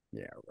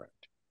 Yeah, right.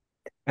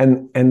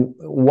 And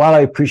while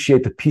I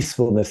appreciate the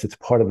peacefulness that's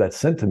part of that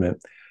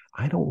sentiment,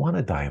 I don't want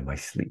to die in my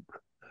sleep.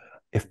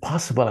 If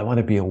possible, I want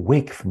to be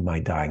awake from my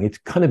dying. It's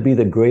going to be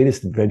the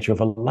greatest adventure of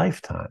a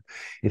lifetime.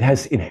 It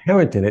has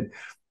inherent in it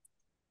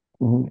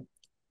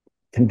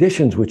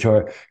conditions which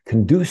are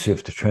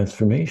conducive to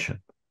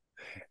transformation.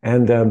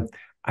 And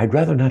I'd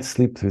rather not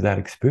sleep through that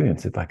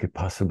experience if I could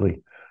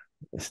possibly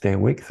stay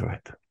awake through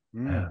it.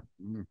 Yeah.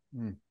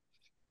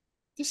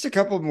 Just a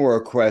couple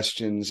more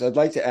questions. I'd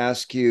like to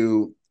ask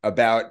you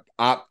about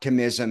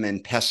optimism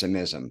and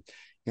pessimism.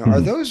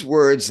 Are those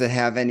words that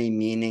have any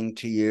meaning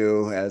to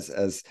you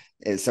as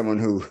someone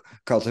who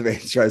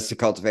tries to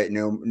cultivate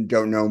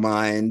don't know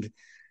mind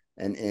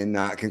and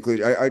not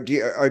conclude?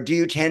 Do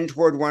you tend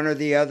toward one or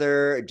the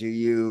other?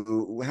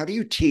 How do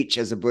you teach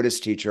as a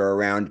Buddhist teacher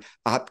around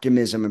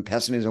optimism and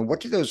pessimism? What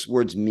do those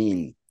words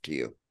mean to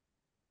you?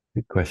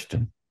 Good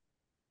question.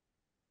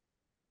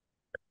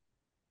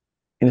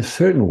 In a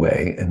certain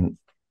way, and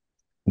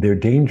they're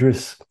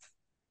dangerous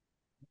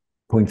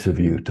points of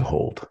view to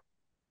hold.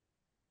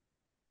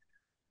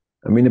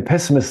 I mean, the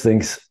pessimist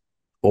thinks,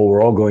 oh,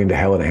 we're all going to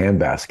hell in a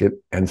handbasket.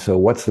 And so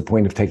what's the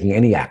point of taking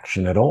any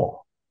action at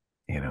all?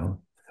 And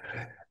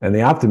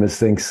the optimist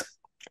thinks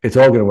it's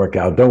all going to work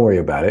out. Don't worry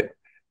about it.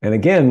 And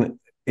again,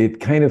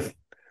 it kind of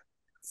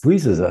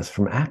freezes us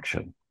from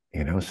action,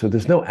 So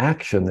there's no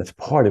action that's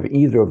part of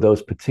either of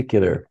those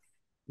particular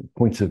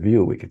points of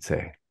view, we could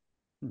say.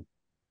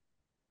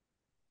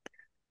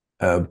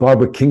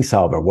 Barbara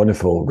Kingsolver,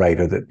 wonderful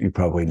writer that you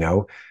probably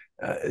know,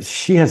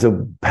 she has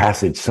a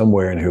passage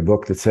somewhere in her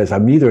book that says,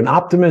 I'm neither an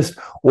optimist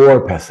or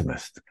a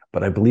pessimist,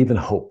 but I believe in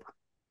hope.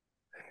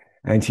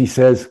 And she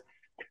says,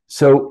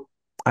 so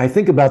I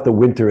think about the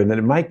winter and that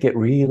it might get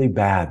really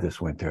bad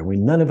this winter.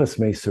 None of us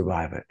may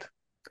survive it.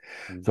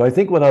 So I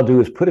think what I'll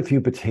do is put a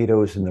few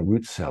potatoes in the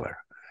root cellar.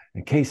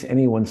 In case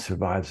anyone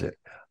survives it,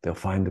 they'll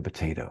find the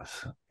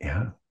potatoes.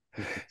 Yeah.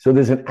 So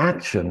there's an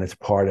action that's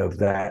part of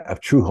that, of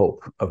true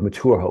hope, of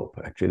mature hope,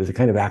 actually. There's a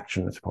kind of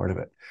action that's part of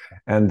it.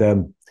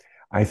 And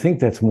I think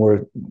that's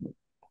more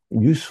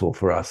useful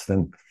for us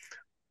than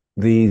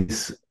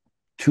these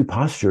two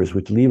postures,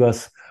 which leave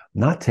us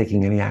not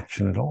taking any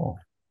action at all.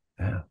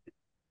 Yeah.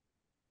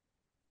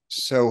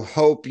 So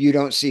hope, you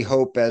don't see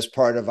hope as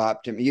part of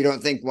optimism. You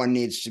don't think one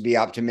needs to be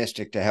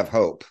optimistic to have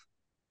hope?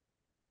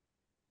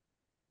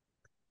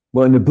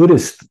 Well, in the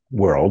Buddhist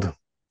world,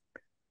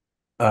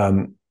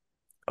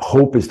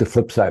 hope is the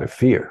flip side of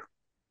fear,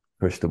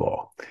 first of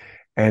all.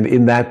 And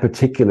in that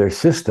particular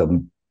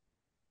system,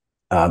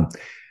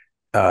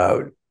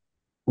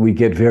 we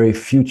get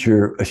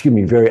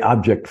very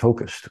object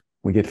focused.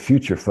 We get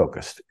future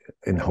focused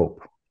in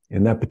hope,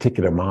 in that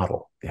particular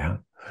model. Yeah.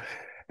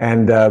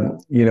 And,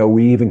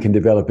 we even can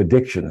develop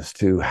addictions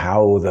to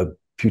how the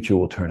future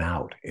will turn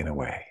out in a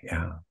way.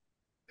 Yeah.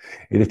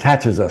 It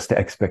attaches us to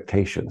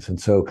expectations.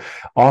 And so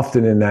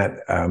often in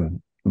that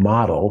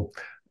model,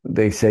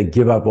 they say,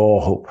 give up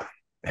all hope.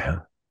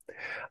 Yeah.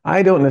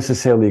 I don't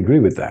necessarily agree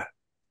with that.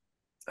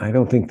 I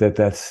don't think that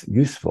that's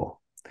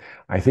useful.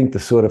 I think the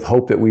sort of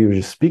hope that we were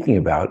just speaking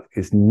about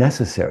is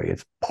necessary.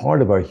 It's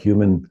part of we're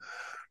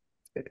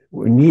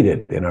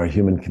needed in our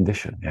human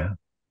condition. Yeah.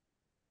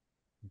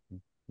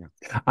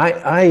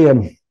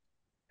 I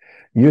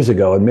years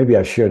ago, and maybe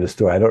I've shared this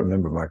story, I don't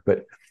remember, Mark,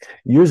 but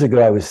years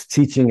ago, I was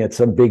teaching at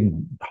some big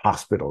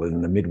hospital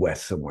in the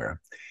Midwest somewhere.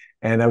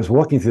 And I was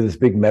walking through this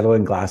big metal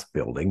and glass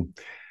building,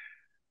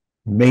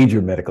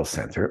 major medical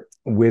center,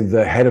 with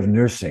the head of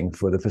nursing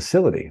for the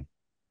facility.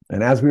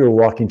 And as we were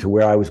walking to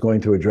where I was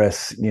going to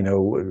address, a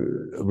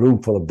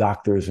room full of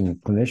doctors and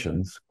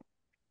clinicians,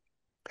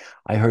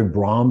 I heard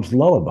Brahms'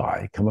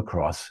 Lullaby come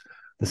across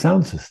the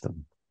sound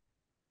system.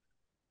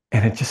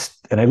 And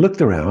I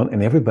looked around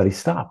and everybody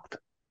stopped.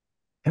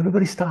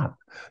 Everybody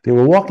stopped. They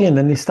were walking and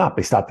then they stopped.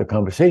 They stopped their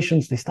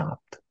conversations. They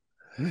stopped.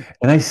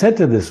 And I said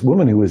to this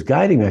woman who was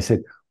guiding me, I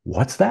said,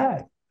 what's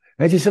that?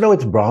 And she said, oh,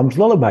 it's Brahms'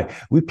 Lullaby.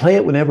 We play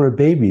it whenever a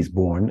baby's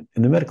born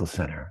in the medical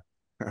center.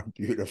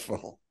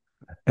 Beautiful.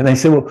 And I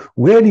said, well,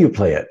 where do you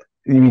play it?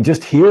 You mean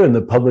just here in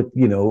the public,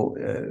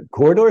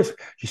 corridors?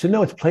 She said,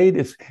 no, it's played.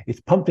 It's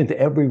pumped into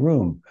every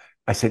room.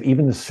 I said,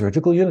 even the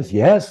surgical units?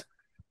 Yes.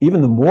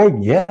 Even the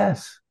morgue?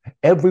 Yes.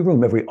 Every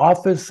room, every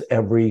office,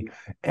 every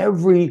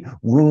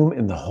room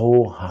in the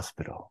whole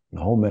hospital,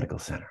 the whole medical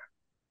center.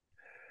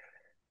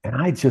 And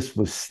I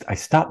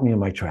stopped me in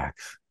my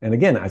tracks. And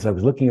again, as I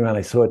was looking around,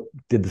 I saw it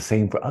did the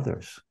same for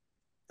others.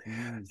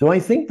 So I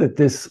think that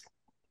this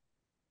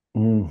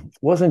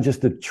wasn't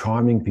just a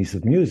charming piece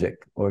of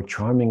music or a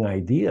charming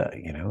idea,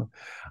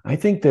 I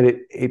think that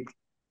it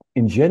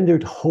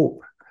engendered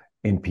hope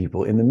in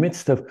people in the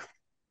midst of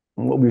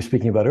what we were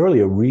speaking about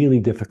earlier, really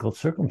difficult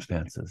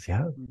circumstances.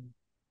 Yeah.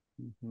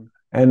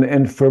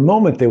 And for a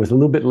moment, there was a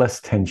little bit less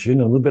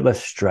tension, a little bit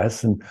less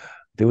stress, and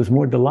there was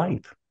more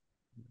delight,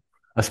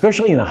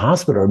 especially in a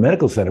hospital or a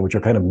medical center, which are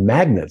kind of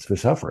magnets for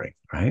suffering,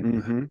 right?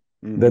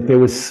 That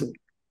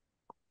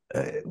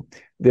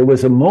there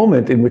was a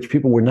moment in which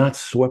people were not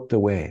swept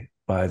away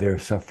by their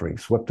suffering,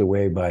 swept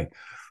away by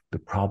the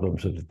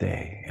problems of the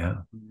day. Yeah.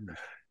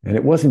 And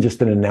it wasn't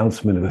just an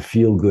announcement of a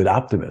feel-good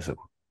optimism.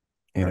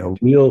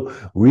 Real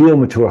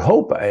mature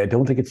hope. I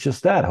don't think it's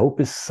just that.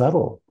 Hope is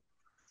subtle.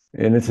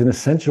 And it's an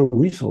essential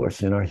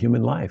resource in our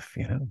human life,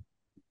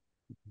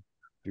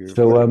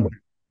 So,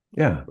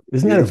 yeah,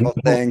 isn't that a beautiful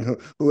thing?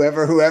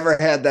 Whoever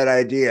had that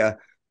idea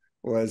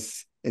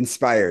was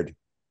inspired.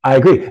 I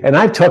agree. And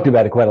I've talked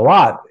about it quite a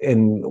lot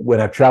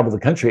when I've traveled the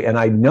country, and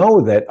I know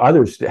that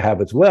others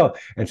have as well.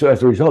 And so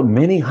as a result,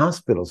 many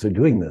hospitals are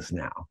doing this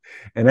now.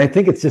 And I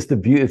think it's just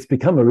it's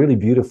become a really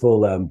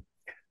beautiful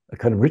a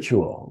kind of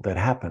ritual that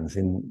happens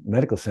in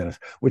medical centers,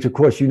 which of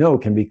course,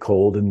 can be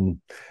cold and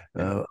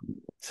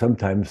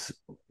sometimes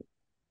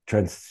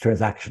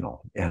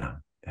transactional. Yeah.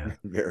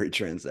 Very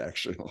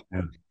transactional.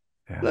 Yeah.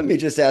 Yeah. Let me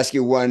just ask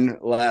you one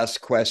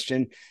last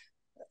question.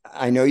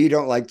 I know you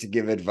don't like to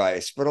give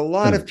advice, but a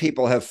lot of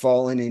people have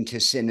fallen into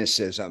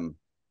cynicism,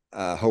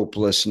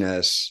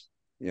 hopelessness,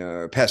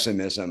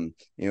 pessimism,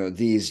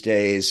 these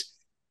days.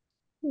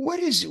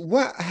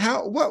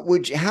 How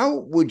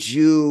would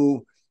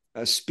you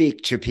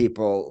speak to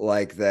people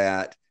like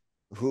that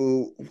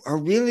who are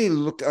really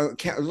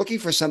looking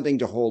for something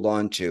to hold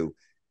on to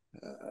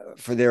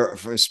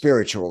for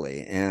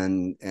spiritually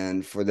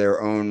and for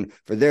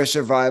their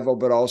survival,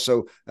 but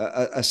also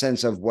a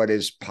sense of what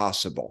is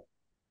possible?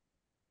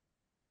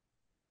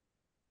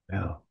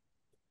 Yeah.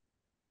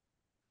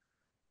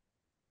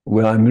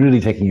 Well, I'm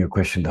really taking your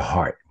question to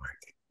heart,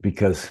 Mark,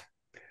 because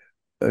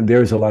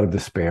there's a lot of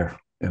despair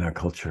in our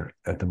culture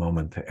at the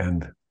moment.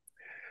 And,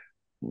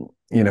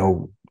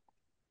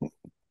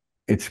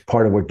 it's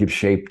part of what gives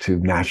shape to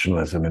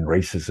nationalism and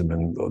racism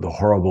and the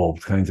horrible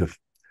kinds of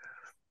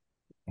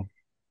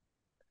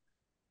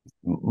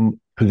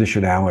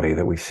positionality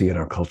that we see in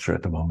our culture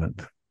at the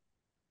moment.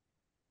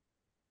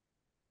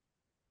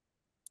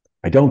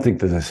 I don't think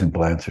there's a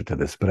simple answer to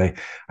this, but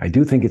I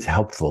do think it's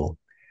helpful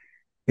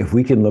if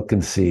we can look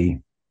and see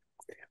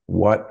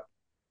what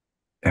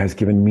has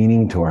given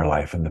meaning to our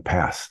life in the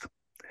past,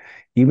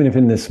 even if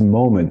in this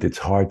moment it's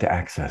hard to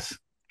access.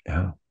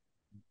 Yeah.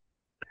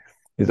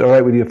 Is it all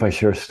right with you if I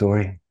share a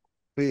story?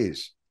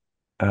 Please.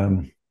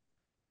 When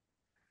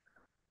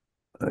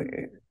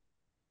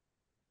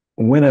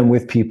I'm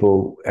with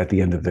people at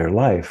the end of their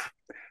life,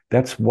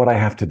 that's what I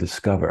have to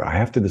discover. I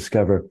have to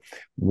discover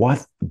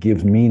what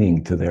gives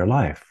meaning to their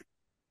life.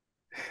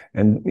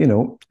 And,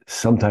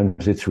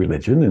 sometimes it's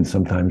religion and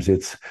sometimes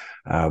it's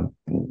time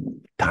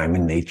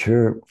in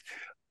nature.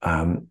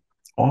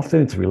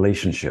 Often it's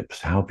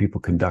relationships, how people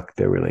conduct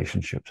their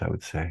relationships, I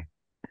would say.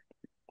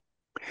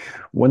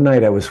 One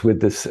night I was with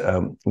this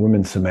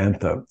woman,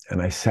 Samantha,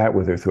 and I sat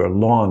with her through a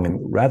long and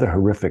rather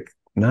horrific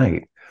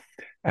night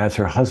as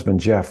her husband,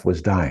 Jeff,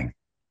 was dying.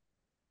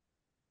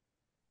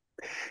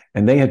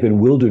 And they had been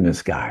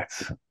wilderness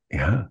guides.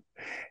 Yeah.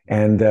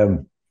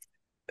 And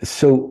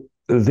so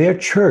their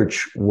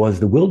church was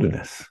the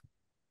wilderness.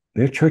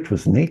 Their church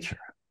was nature.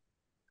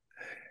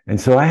 And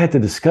so I had to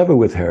discover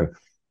with her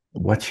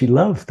what she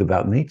loved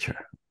about nature.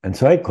 And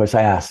so, of course,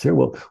 I asked her,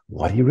 well,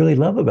 what do you really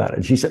love about it?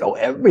 And she said, oh,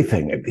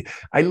 everything.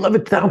 I love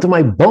it down to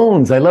my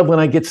bones. I love when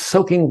I get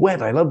soaking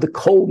wet. I love the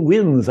cold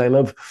winds. I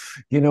love,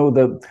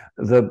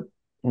 the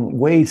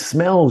way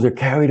smells are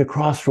carried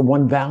across from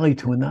one valley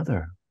to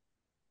another.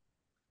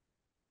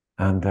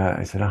 And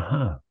I said,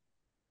 uh-huh.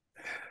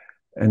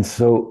 And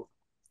so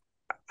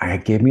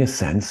it gave me a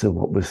sense of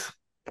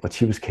what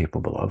she was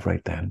capable of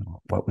right then,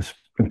 what was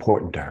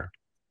important to her.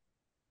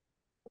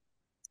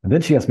 And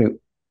then she asked me,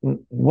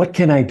 what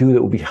can I do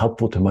that will be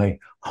helpful to my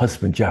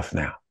husband, Jeff,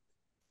 now?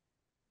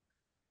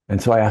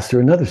 And so I asked her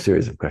another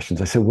series of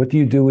questions. I said, what do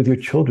you do with your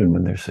children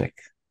when they're sick?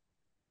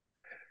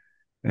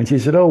 And she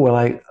said, oh, well,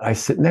 I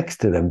sit next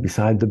to them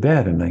beside the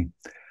bed and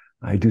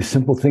I do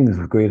simple things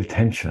with great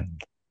attention.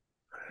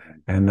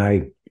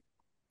 And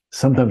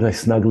sometimes I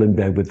snuggle in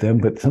bed with them,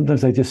 but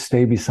sometimes I just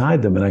stay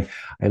beside them and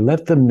I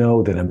let them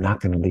know that I'm not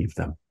going to leave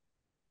them.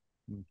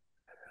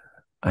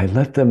 I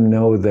let them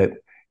know that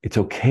it's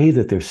okay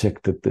that they're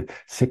sick, that the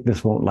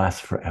sickness won't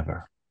last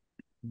forever.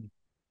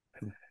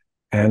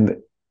 And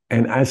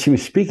as she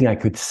was speaking, I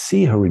could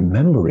see her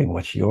remembering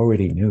what she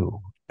already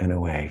knew in a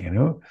way,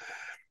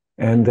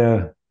 And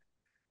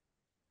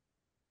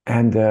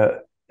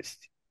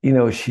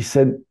she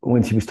said,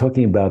 when she was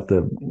talking about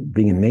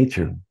being in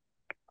nature,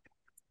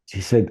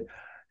 she said,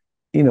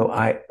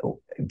 I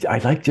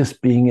like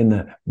just being in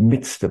the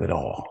midst of it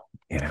all,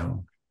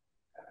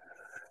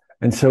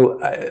 And so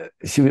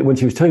when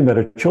she was telling about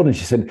her children,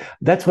 she said,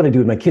 that's what I do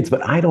with my kids,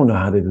 but I don't know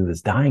how to do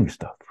this dying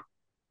stuff,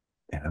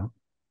 And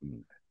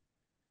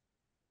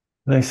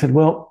I said,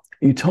 well,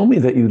 you told me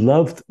that you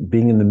loved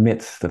being in the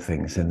midst of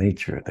things in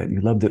nature, that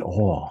you loved it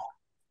all.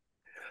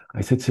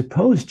 I said,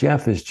 suppose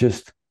Jeff is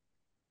just,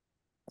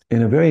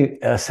 in a very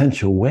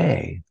essential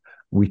way,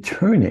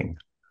 returning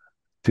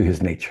to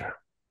his nature.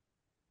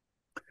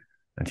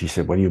 And she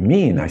said, what do you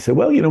mean? I said,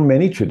 well,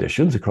 many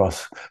traditions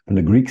across from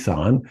the Greeks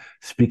on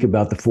speak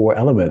about the four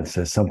elements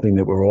as something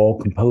that we're all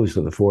composed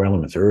of, the four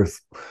elements: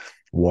 earth,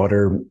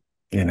 water,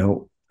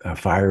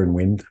 fire and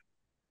wind.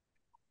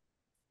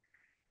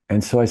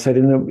 And so I said,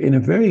 in a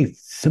very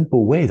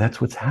simple way,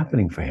 that's what's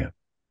happening for him.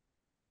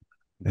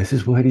 This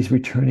is what he's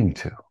returning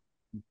to.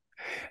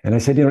 And I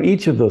said,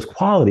 each of those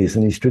qualities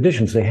in these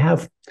traditions, they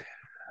have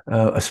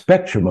a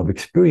spectrum of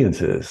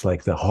experiences,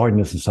 like the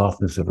hardness and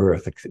softness of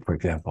earth, for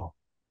example.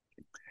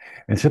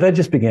 And so I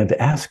just began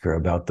to ask her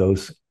about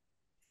those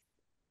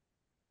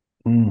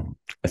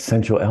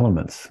essential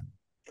elements.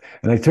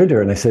 And I turned to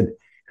her and I said,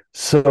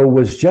 so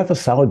was Jeff a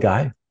solid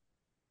guy?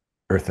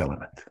 Earth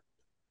element.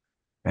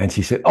 And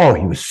she said, oh,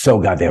 he was so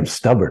goddamn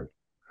stubborn.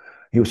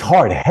 He was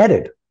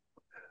hard-headed,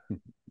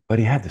 but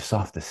he had the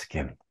softest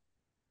skin.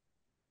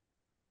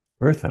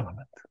 Earth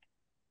element.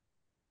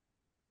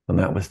 And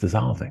that was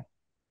dissolving.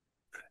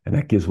 And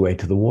that gives way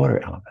to the water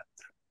element.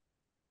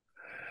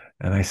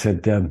 And I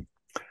said,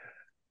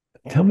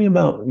 tell me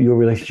about your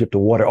relationship to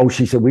water. Oh,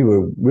 she said, we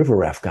were river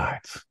raft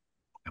guides.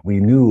 We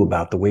knew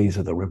about the ways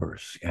of the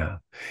rivers. Yeah.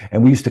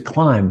 And we used to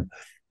climb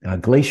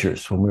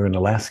glaciers when we were in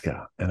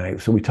Alaska.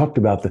 And so we talked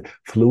about the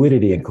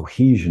fluidity and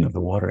cohesion of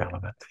the water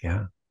element.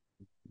 Yeah.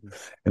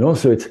 And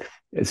also it's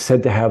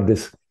said to have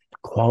this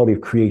quality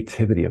of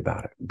creativity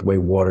about it, the way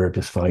water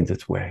just finds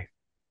its way.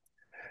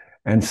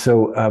 And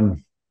so,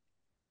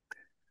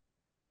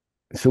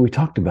 so we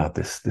talked about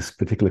this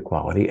particular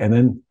quality. And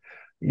then,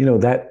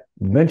 that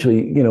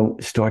eventually,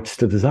 starts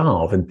to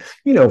dissolve. And,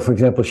 for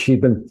example,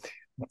 she'd been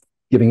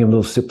giving him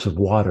little sips of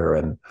water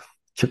and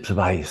chips of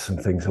ice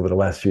and things over the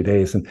last few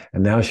days. And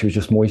now she was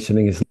just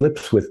moistening his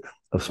lips with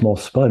a small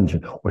sponge.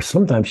 Or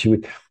sometimes she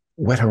would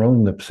wet her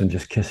own lips and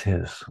just kiss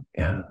his.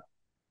 Yeah.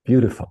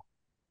 Beautiful.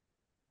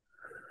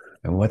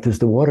 And what does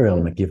the water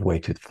element give way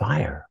to?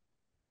 Fire.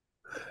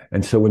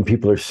 And so when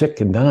people are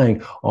sick and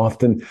dying,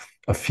 often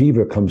a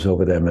fever comes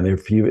over them and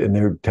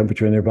their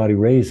temperature in their body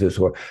raises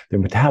or their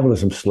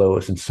metabolism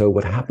slows. And so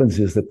what happens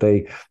is that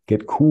they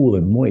get cool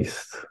and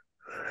moist.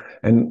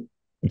 And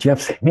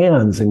Jeff's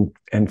hands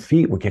and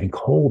feet were getting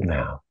cold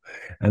now.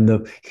 And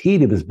the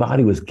heat of his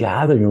body was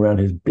gathering around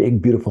his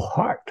big, beautiful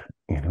heart,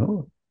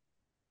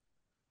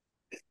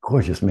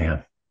 Gorgeous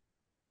man.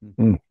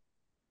 Mm.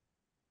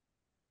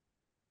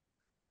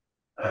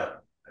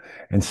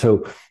 And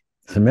so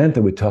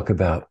Samantha would talk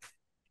about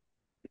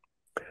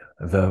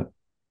the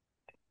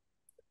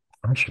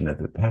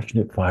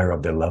passionate fire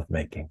of their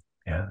lovemaking.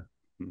 Yeah.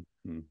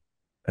 Mm-hmm.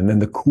 And then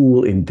the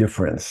cool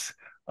indifference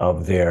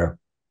of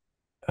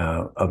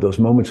of those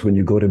moments when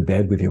you go to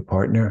bed with your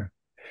partner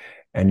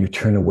and you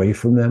turn away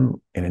from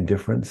them in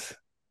indifference.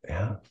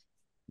 Yeah.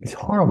 It's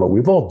horrible.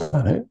 We've all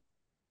done it.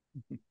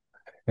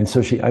 And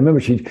so I remember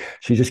she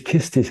just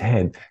kissed his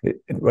head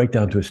right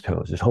down to his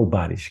toes, his whole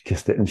body. She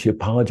kissed it and she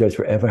apologized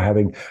for ever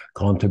having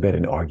gone to bed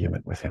in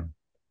argument with him.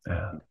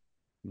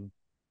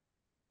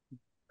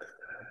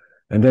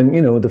 And then,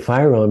 the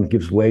fire element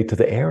gives way to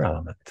the air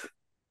element.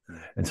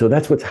 And so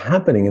that's what's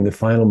happening in the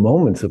final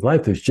moments of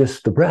life. There's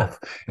just the breath.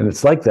 And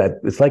it's like that.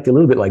 It's like a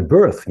little bit like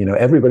birth.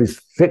 Everybody's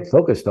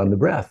focused on the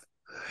breath.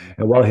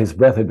 And while his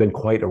breath had been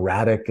quite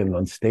erratic and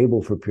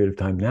unstable for a period of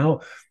time,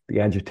 now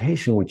the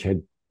agitation which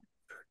had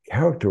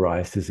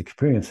characterized his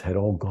experience had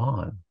all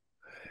gone.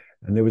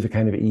 And there was a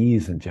kind of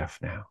ease in Jeff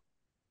now.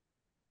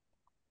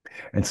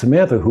 And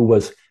Samantha, who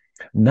was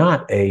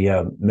not a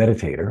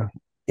meditator,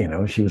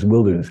 she was a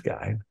wilderness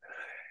guide,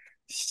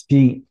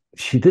 she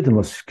did the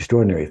most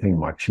extraordinary thing,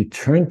 Mark. She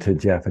turned to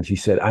Jeff and she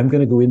said, I'm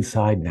going to go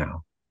inside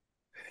now,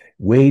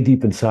 way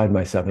deep inside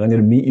myself, and I'm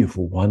going to meet you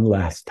for one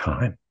last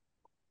time.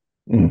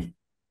 Mm.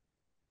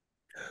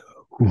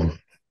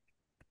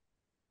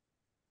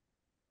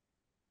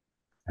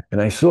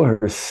 And I saw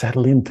her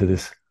settle into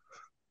this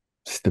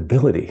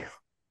stability.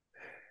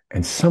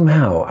 And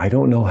somehow, I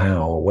don't know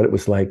how or what it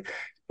was like,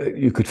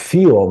 you could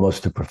feel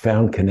almost a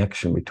profound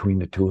connection between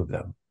the two of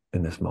them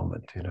in this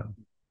moment,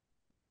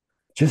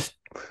 Just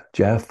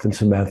Jeff and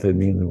Samantha and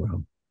me in the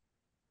room.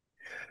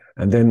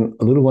 And then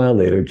a little while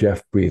later,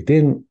 Jeff breathed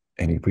in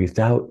and he breathed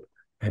out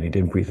and he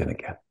didn't breathe in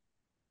again.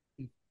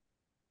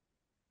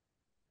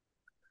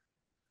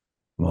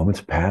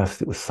 Moments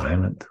passed, it was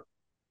silent.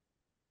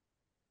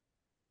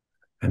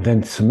 And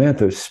then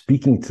Samantha,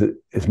 speaking to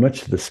as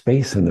much to the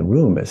space in the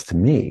room as to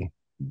me,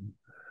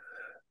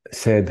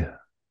 said,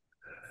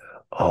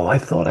 oh, I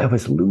thought I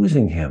was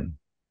losing him,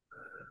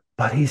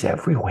 but he's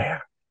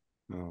everywhere.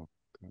 Oh.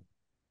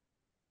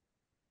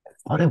 I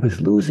thought I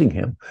was losing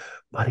him,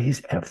 but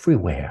he's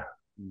everywhere.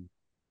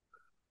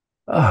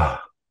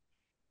 Ah.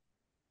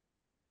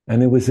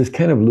 And there was this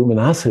kind of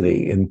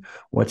luminosity in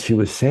what she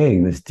was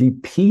saying, this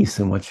deep peace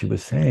in what she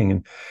was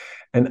saying.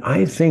 And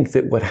I think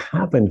that what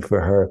happened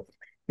for her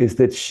is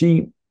that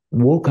she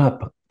woke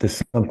up to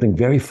something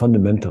very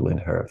fundamental in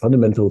her,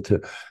 fundamental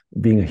to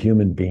being a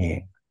human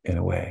being in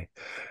a way.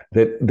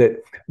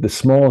 That the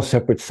small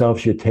separate self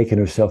she had taken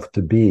herself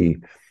to be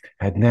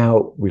had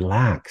now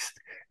relaxed,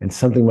 and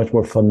something much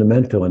more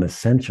fundamental and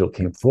essential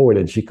came forward,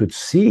 and she could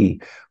see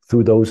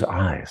through those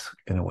eyes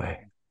in a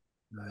way.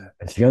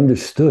 And she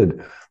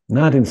understood,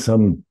 not in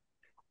some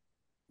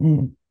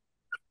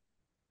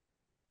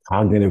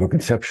cognitive or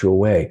conceptual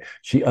way,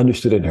 she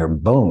understood in her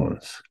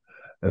bones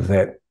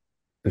that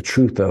the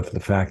truth of the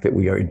fact that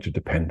we are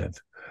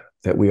interdependent,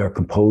 that we are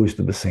composed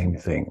of the same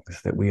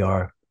things, that we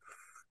are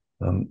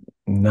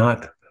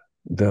not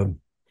the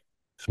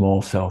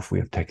small self we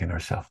have taken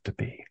ourselves to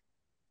be.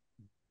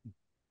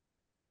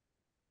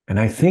 And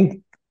I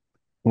think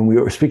when we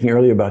were speaking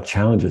earlier about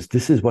challenges,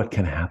 this is what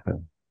can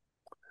happen.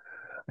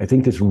 I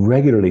think this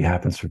regularly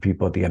happens for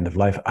people at the end of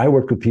life. I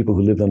worked with people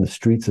who lived on the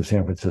streets of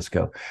San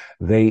Francisco.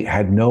 They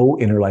had no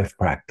inner life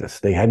practice.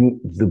 They hadn't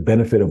the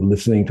benefit of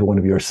listening to one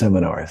of your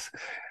seminars.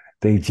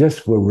 They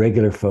just were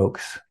regular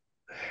folks.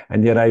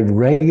 And yet I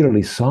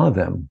regularly saw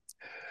them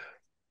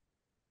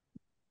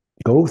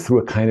go through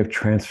a kind of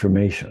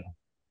transformation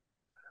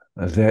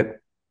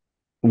that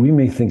we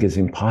may think is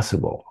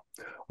impossible,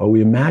 or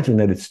we imagine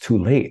that it's too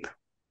late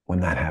when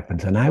that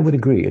happens. And I would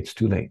agree, it's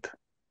too late.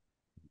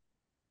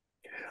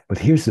 But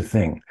here's the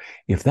thing,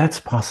 if that's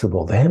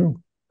possible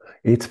then,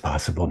 it's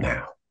possible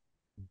now.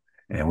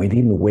 And we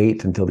needn't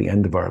wait until the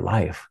end of our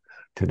life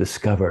to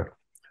discover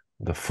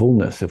the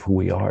fullness of who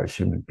we are as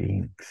human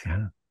beings.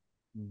 Yeah.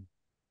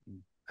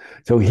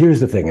 So here's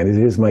the thing, and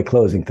here's my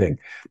closing thing.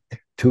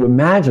 To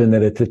imagine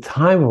that at the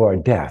time of our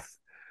death,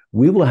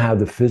 we will have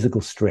the physical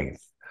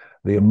strength,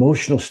 the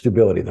emotional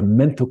stability, the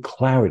mental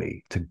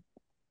clarity to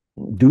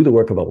do the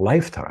work of a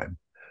lifetime,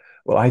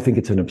 well, I think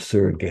it's an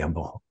absurd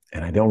gamble,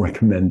 and I don't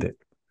recommend it.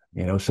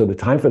 So the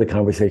time for the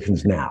conversation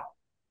is now.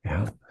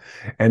 Yeah.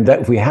 And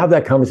that if we have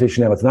that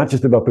conversation now, it's not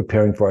just about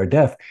preparing for our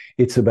death,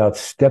 it's about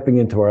stepping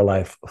into our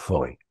life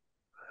fully.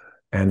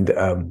 And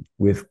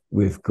with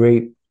a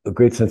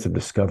great sense of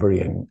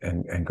discovery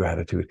and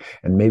gratitude,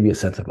 and maybe a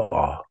sense of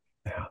awe.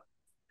 Yeah.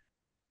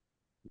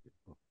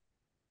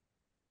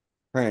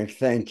 Frank,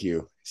 thank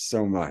you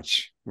so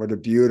much. What a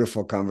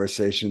beautiful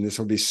conversation. This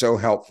will be so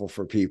helpful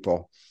for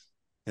people.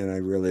 And I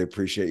really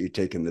appreciate you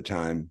taking the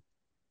time.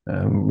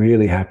 I'm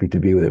really happy to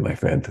be with you, my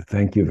friend.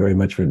 Thank you very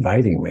much for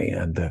inviting me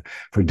and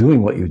for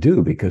doing what you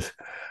do, because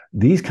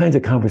these kinds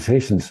of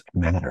conversations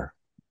matter.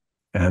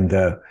 And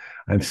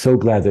I'm so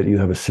glad that you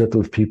have a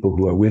circle of people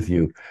who are with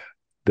you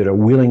that are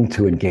willing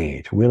to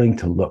engage, willing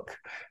to look,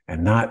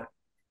 and not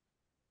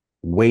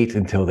wait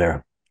until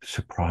they're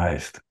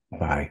surprised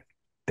by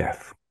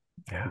death.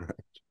 Yeah.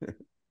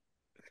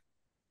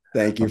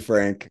 Thank you,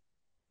 Frank.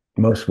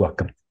 Most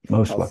welcome.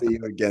 Most welcome. I'll see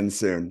you again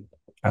soon.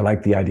 I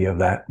like the idea of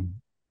that.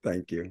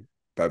 Thank you.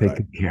 Bye-bye.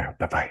 Take care.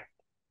 Bye-bye.